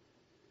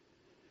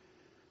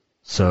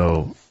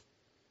 So,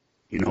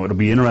 it'll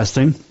be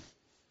interesting.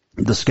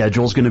 The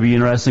schedule is going to be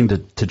interesting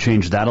to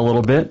change that a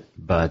little bit,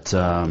 but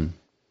I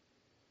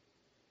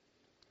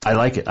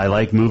like it. I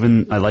like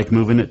moving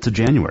it to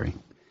January.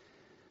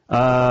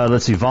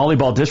 Let's see.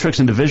 Volleyball districts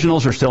and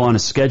divisionals are still on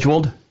as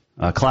scheduled.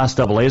 Class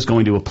AA is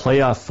going to a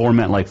playoff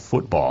format like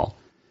football.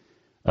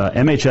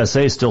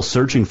 MHSA is still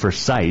searching for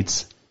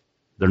sites.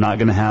 They're not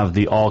going to have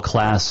the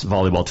all-class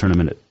volleyball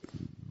tournament at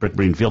Brick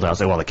Breeden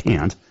Fieldhouse. Well, they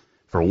can't.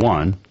 For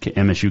one,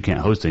 MSU can't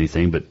host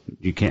anything, but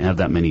you can't have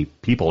that many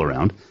people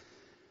around.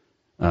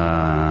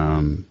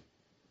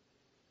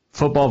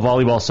 Football,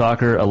 volleyball,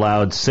 soccer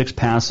allowed 6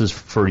 passes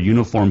for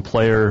uniform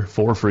player,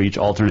 4 for each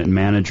alternate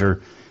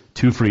manager,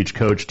 2 for each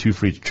coach, 2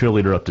 for each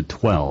cheerleader, up to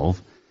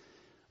 12.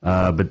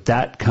 But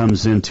that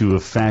comes into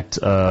effect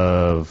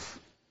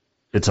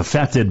it's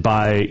affected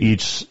by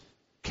each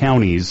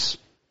county's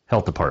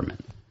health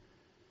department.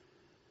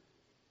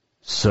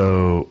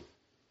 So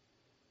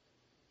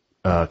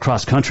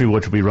cross country,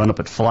 which will be run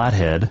up at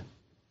Flathead.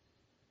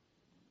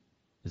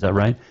 Is that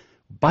right?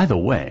 By the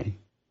way,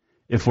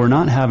 if we're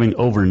not having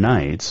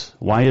overnights,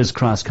 why is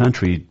cross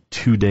country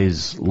 2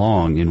 days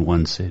long in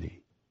one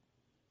city?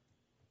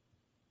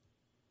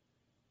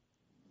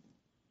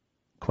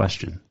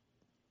 Question.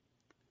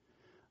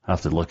 I'll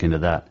have to look into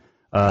that.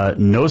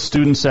 No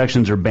student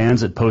sections or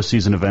bands at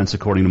postseason events,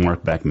 according to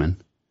Mark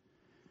Beckman.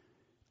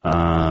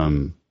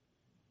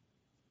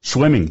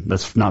 Swimming.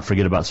 Let's not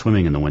forget about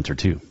swimming in the winter,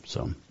 too.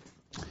 So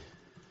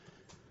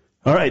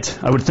All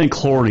right. I would think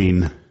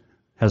chlorine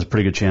has a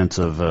pretty good chance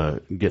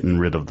of getting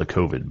rid of the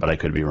COVID, but I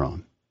could be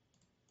wrong.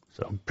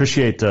 So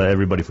appreciate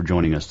everybody for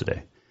joining us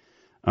today.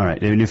 All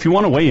right. And if you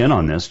want to weigh in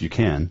on this, you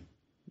can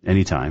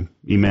anytime.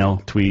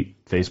 Email,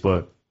 tweet,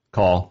 Facebook,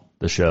 call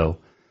the show.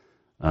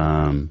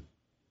 Did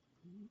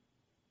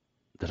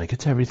I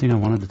get to everything I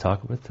wanted to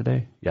talk about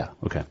today? Yeah.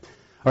 Okay.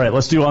 All right.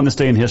 Let's do On This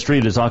Day in History.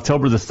 It is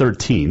October the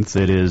 13th.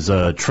 It is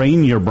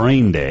Train Your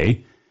Brain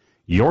Day,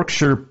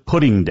 Yorkshire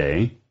Pudding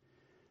Day,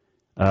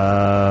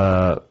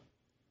 Breast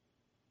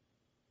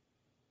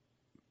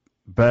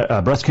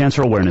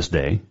Cancer Awareness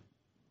Day.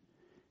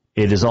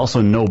 It is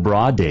also No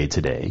Bra Day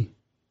today,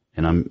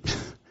 and I'm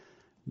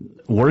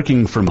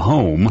working from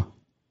home.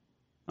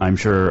 I'm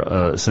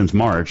sure since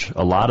March,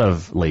 a lot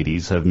of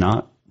ladies have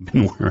not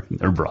been wearing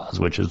their bras,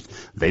 which is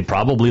they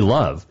probably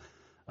love.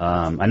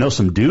 I know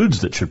some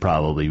dudes that should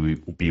probably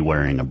be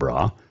wearing a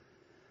bra.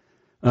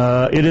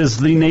 It is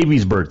the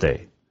Navy's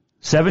birthday.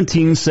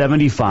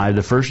 1775,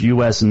 the first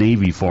U.S.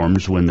 Navy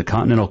forms when the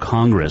Continental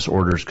Congress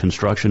orders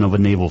construction of a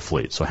naval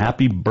fleet. So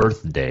happy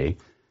birthday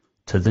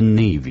to the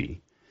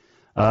Navy.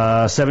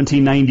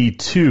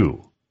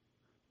 1792,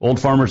 Old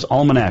Farmer's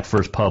Almanac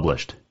first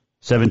published.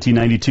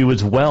 1792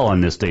 as well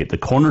on this date. The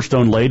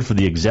cornerstone laid for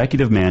the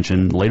Executive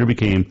Mansion later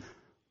became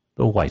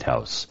the White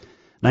House.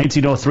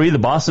 1903, the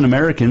Boston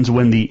Americans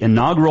win the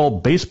inaugural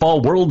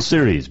Baseball World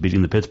Series,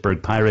 beating the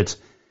Pittsburgh Pirates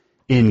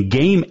in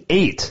Game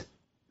 8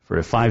 for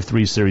a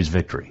 5-3 series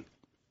victory.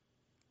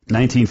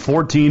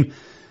 1914,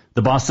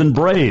 the Boston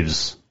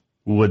Braves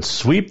would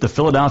sweep the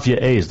Philadelphia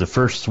A's, the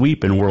first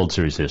sweep in World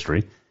Series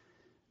history.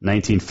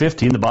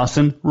 1915, the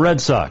Boston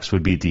Red Sox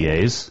would beat the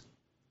A's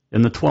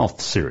in the 12th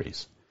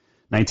series.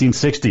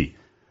 1960,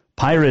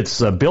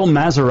 Pirates' Bill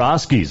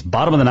Mazeroski's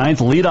bottom of the ninth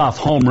leadoff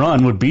home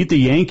run would beat the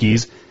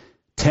Yankees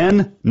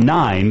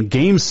 10-9,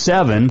 Game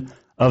 7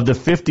 of the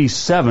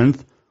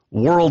 57th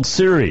World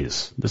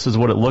Series. This is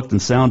what it looked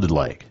and sounded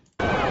like.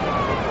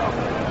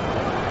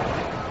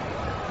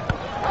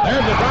 There's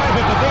a drive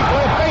at the deep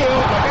left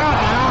field. Look out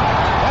now.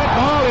 That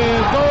ball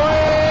is going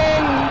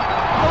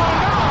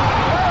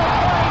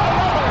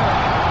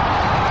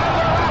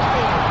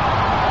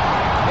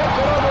hits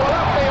it over the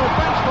left field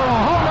fence for a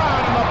home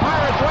run, and the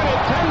Pirates win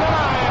it 10-9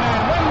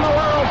 and win the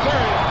World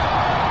Series.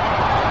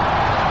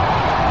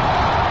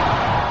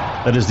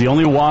 That is the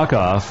only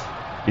walk-off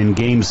in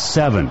Game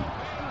 7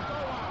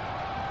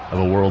 of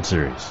a World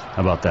Series.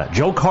 How about that?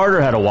 Joe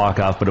Carter had a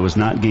walk-off, but it was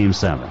not Game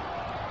 7.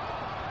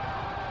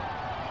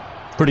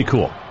 Pretty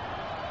cool.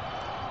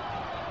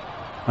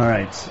 All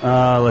right.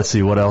 Let's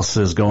see what else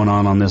is going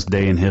on this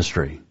day in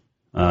history.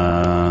 Where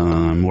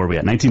are we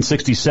at?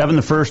 1967,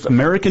 the first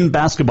American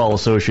Basketball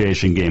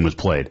Association game was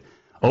played.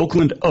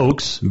 Oakland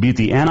Oaks beat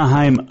the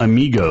Anaheim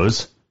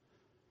Amigos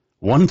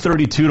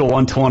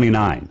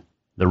 132-129.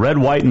 The red,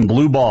 white, and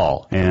blue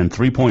ball and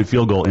three-point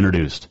field goal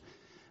introduced.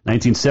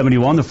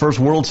 1971, the first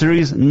World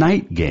Series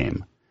night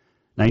game.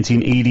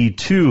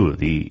 1982,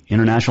 the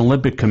International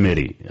Olympic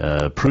Committee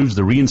approves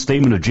the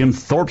reinstatement of Jim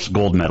Thorpe's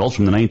gold medals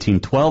from the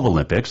 1912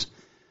 Olympics.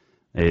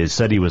 They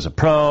said he was a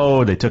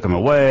pro, they took him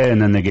away,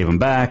 and then they gave him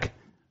back,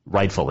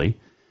 rightfully.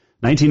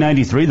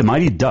 1993, the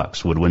Mighty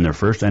Ducks would win their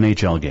first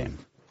NHL game.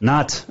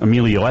 Not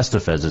Emilio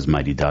Estevez's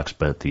Mighty Ducks,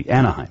 but the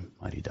Anaheim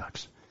Mighty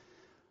Ducks.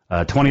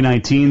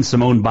 2019,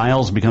 Simone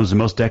Biles becomes the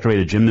most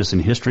decorated gymnast in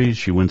history.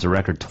 She wins a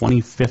record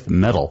 25th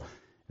medal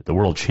at the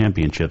World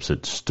Championships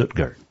at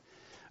Stuttgart.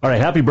 All right,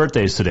 happy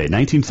birthdays today.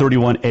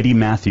 1931, Eddie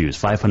Matthews,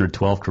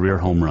 512 career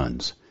home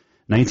runs.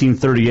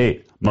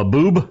 1938,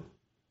 Mahbub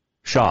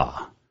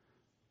Shah,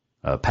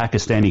 a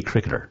Pakistani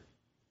cricketer.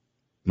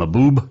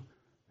 Mahbub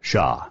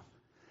Shah.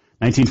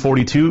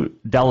 1942,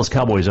 Dallas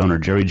Cowboys owner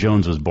Jerry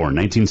Jones was born.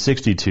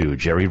 1962,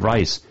 Jerry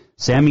Rice.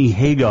 Sammy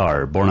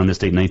Hagar, born on this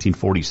date,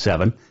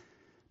 1947.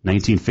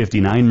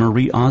 1959,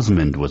 Marie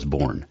Osmond was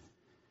born.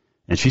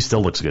 And she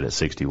still looks good at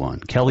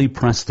 61. Kelly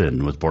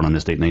Preston was born on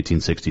this date,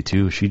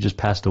 1962. She just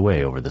passed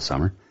away over the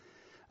summer.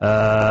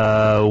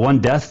 One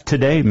death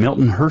today.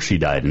 Milton Hershey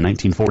died in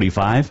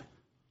 1945.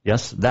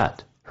 Yes,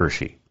 that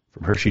Hershey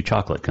from Hershey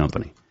Chocolate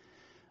Company.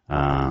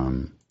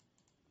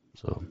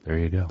 So there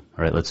you go. All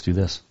right, let's do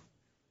this.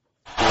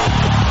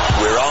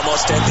 We're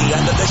almost at the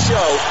end of the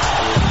show.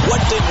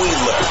 What did we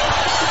learn?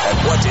 And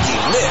what did he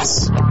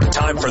miss?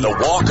 Time for the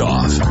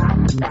walk-off.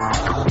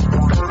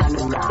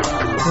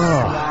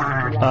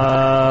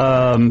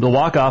 The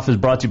walk-off is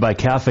brought to you by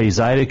Cafe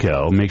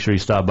Zydeco. Make sure you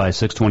stop by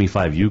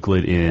 625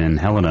 Euclid in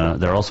Helena.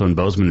 They're also in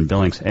Bozeman and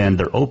Billings, and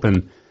they're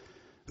open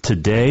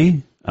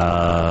today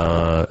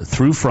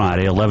through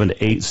Friday, 11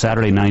 to 8,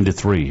 Saturday, 9 to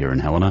 3 here in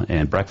Helena,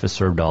 and breakfast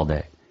served all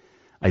day.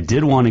 I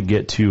did want to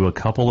get to a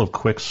couple of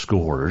quick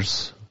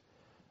scores.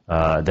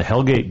 The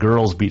Hellgate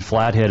girls beat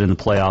Flathead in the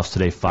playoffs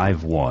today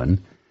 5-1.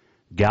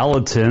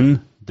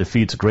 Gallatin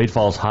defeats Great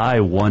Falls High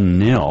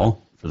 1-0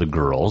 for the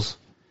girls.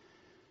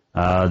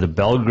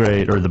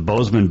 The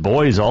Bozeman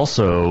boys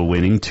also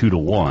winning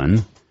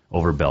 2-1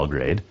 over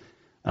Belgrade.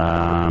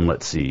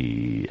 Let's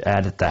see.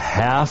 At the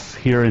half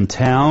here in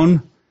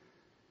town,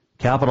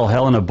 Capital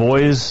Helena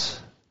boys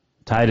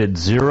tied at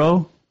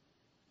 0.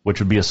 which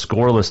would be a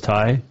scoreless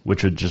tie,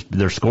 which would just,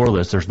 they're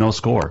scoreless. There's no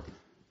score.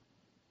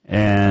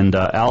 And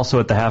also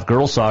at the half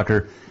girls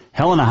soccer,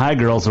 Helena High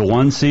girls a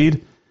 1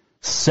 seed,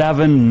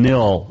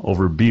 7-0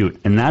 over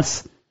Butte. And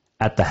that's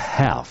at the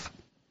half.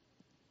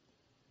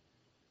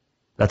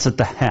 That's at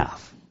the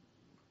half.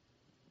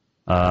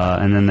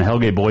 And then the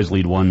Hellgate boys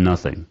lead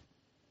 1-0.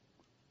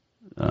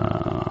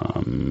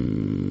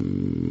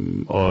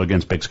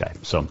 Against Big Sky.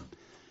 So, all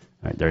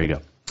right, there you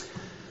go.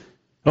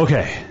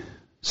 Okay.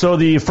 So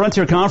the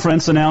Frontier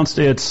Conference announced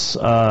its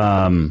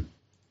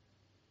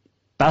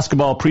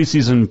basketball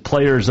preseason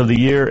players of the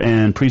year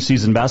and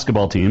preseason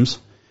basketball teams.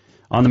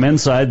 On the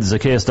men's side,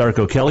 Zacchaeus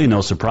Darko Kelly,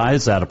 no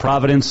surprise, out of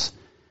Providence,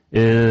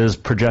 is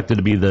projected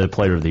to be the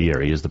player of the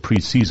year. He is the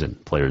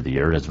preseason player of the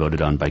year, as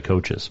voted on by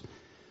coaches.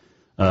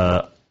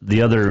 The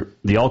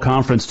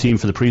all-conference team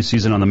for the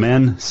preseason on the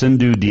men,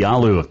 Sindhu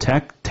Diallo of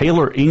Tech,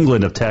 Taylor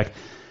England of Tech.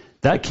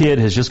 That kid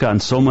has just gotten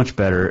so much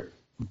better,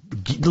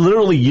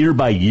 literally year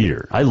by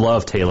year. I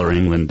love Taylor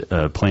England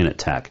playing at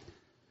Tech.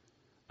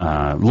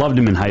 Loved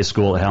him in high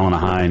school at Helena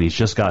High, and he's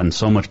just gotten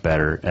so much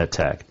better at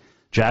Tech.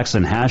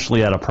 Jackson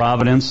Hashley out of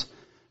Providence,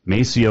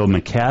 Maceo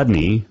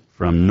McCadney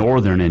from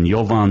Northern, and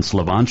Jovan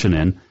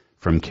Slovanchinen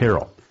from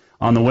Carroll.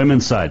 On the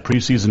women's side,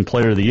 preseason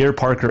player of the year,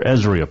 Parker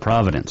Esri of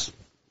Providence.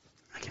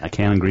 I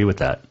can't agree with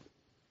that.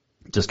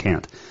 Just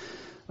can't.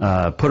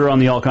 Put her on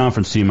the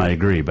all-conference team, I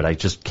agree, but I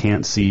just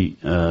can't see.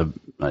 But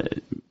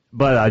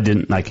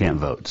I can't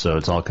vote, so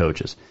it's all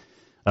coaches.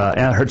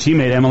 And her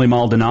teammate Emily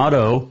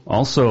Maldonado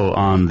also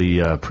on the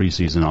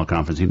preseason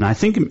all-conference team. And I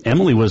think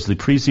Emily was the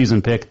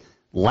preseason pick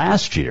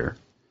last year.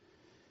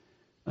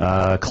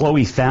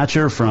 Chloe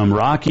Thatcher from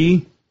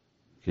Rocky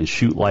can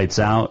shoot lights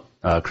out.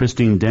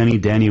 Christine Denny,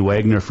 Danny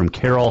Wagner from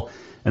Carroll,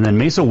 and then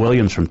Mesa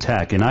Williams from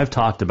Tech. And I've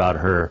talked about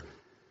her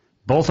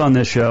both on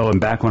this show and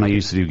back when I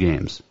used to do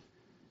games.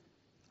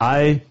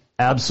 I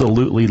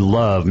absolutely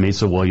love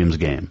Mesa Williams'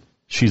 game.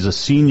 She's a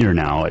senior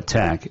now at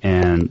Tech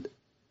and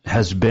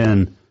has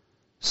been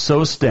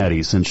so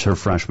steady since her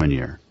freshman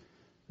year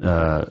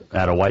out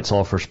of White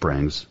Sulphur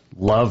Springs.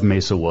 Love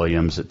Mesa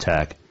Williams at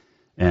Tech.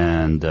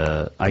 And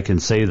I can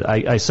say that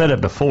I said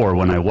it before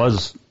when I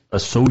was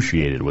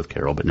associated with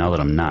Carroll, but now that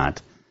I'm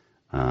not,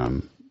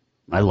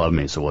 I love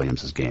Mesa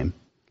Williams' game.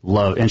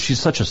 And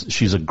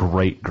she's a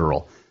great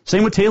girl.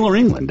 Same with Taylor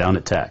England down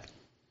at Tech.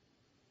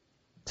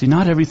 See,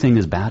 not everything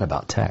is bad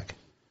about Tech.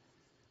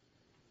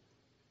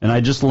 And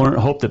I just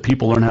hope that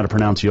people learn how to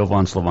pronounce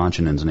Jovan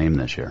Slovanchinen's name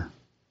this year.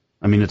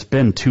 I mean, it's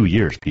been 2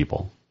 years,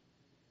 people.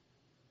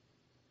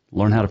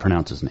 Learn how to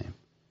pronounce his name.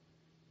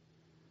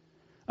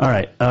 All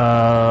right.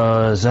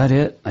 Is that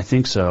it? I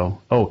think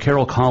so. Oh,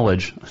 Carroll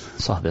College. I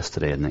saw this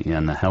today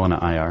in the Helena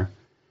IR.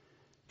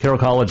 Carroll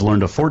College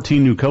learned of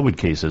 14 new COVID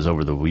cases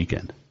over the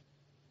weekend.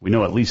 We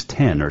know at least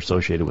 10 are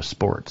associated with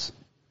sports.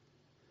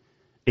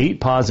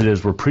 8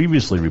 positives were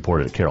previously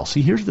reported at Carroll.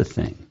 See, here's the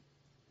thing.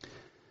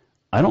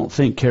 I don't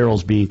think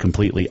Carroll's being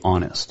completely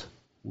honest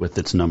with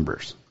its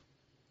numbers.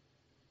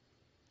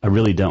 I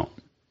really don't.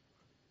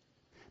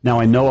 Now,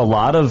 I know a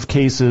lot of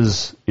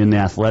cases in the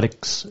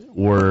athletics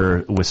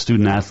were with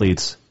student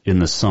athletes in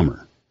the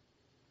summer.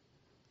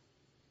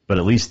 But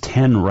at least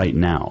 10 right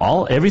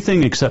now.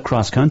 Everything except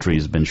cross country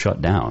has been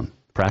shut down.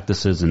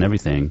 Practices and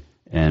everything,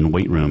 and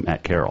weight room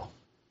at Carroll.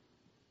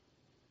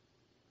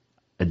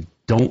 I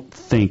don't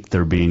think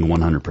they're being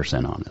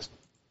 100% honest.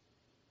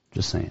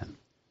 Just saying.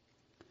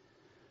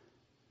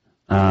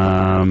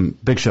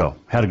 Big show.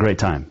 Had a great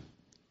time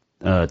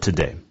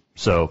today.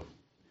 So,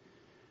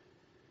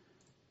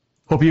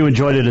 hope you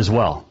enjoyed it as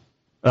well.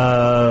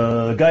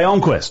 Guy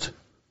Almquist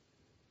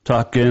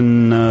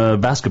talking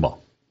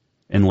basketball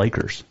and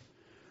Lakers.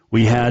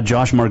 We had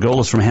Josh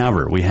Margolis from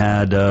Havre. We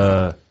had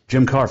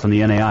Jim Carr from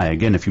the NAI.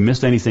 Again, if you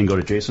missed anything, go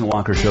to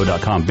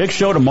JasonWalkerShow.com. Big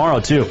show tomorrow,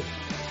 too.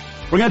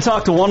 We're going to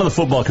talk to one of the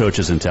football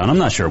coaches in town. I'm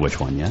not sure which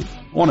one yet.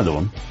 One of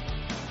them.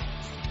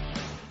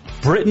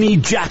 Brittany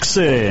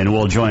Jackson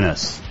will join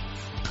us.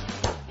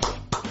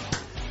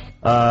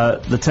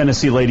 The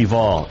Tennessee Lady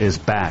Vol is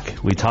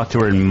back. We talked to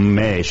her in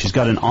May. She's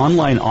got an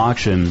online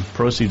auction,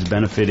 proceeds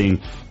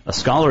benefiting a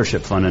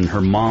scholarship fund in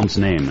her mom's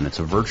name, and it's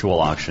a virtual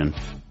auction.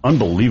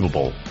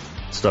 Unbelievable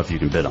stuff you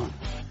can bid on.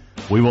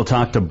 We will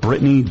talk to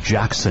Brittany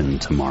Jackson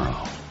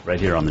tomorrow, right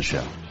here on the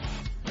show.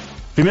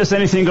 If you missed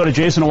anything, go to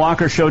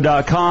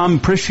JasonWalkerShow.com.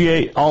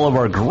 Appreciate all of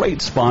our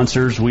great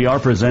sponsors. We are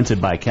presented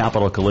by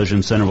Capital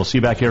Collision Center. We'll see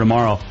you back here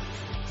tomorrow.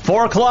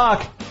 4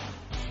 o'clock,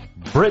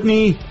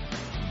 Brittany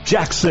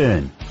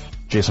Jackson.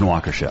 Jason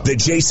Walker Show. The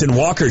Jason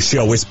Walker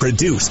Show is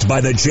produced by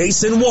the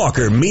Jason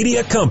Walker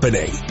Media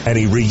Company.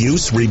 Any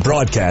reuse,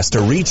 rebroadcast,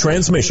 or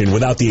retransmission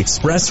without the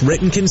express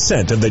written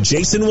consent of the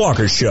Jason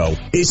Walker Show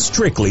is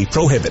strictly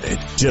prohibited.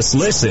 Just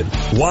listen,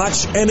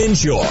 watch, and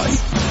enjoy.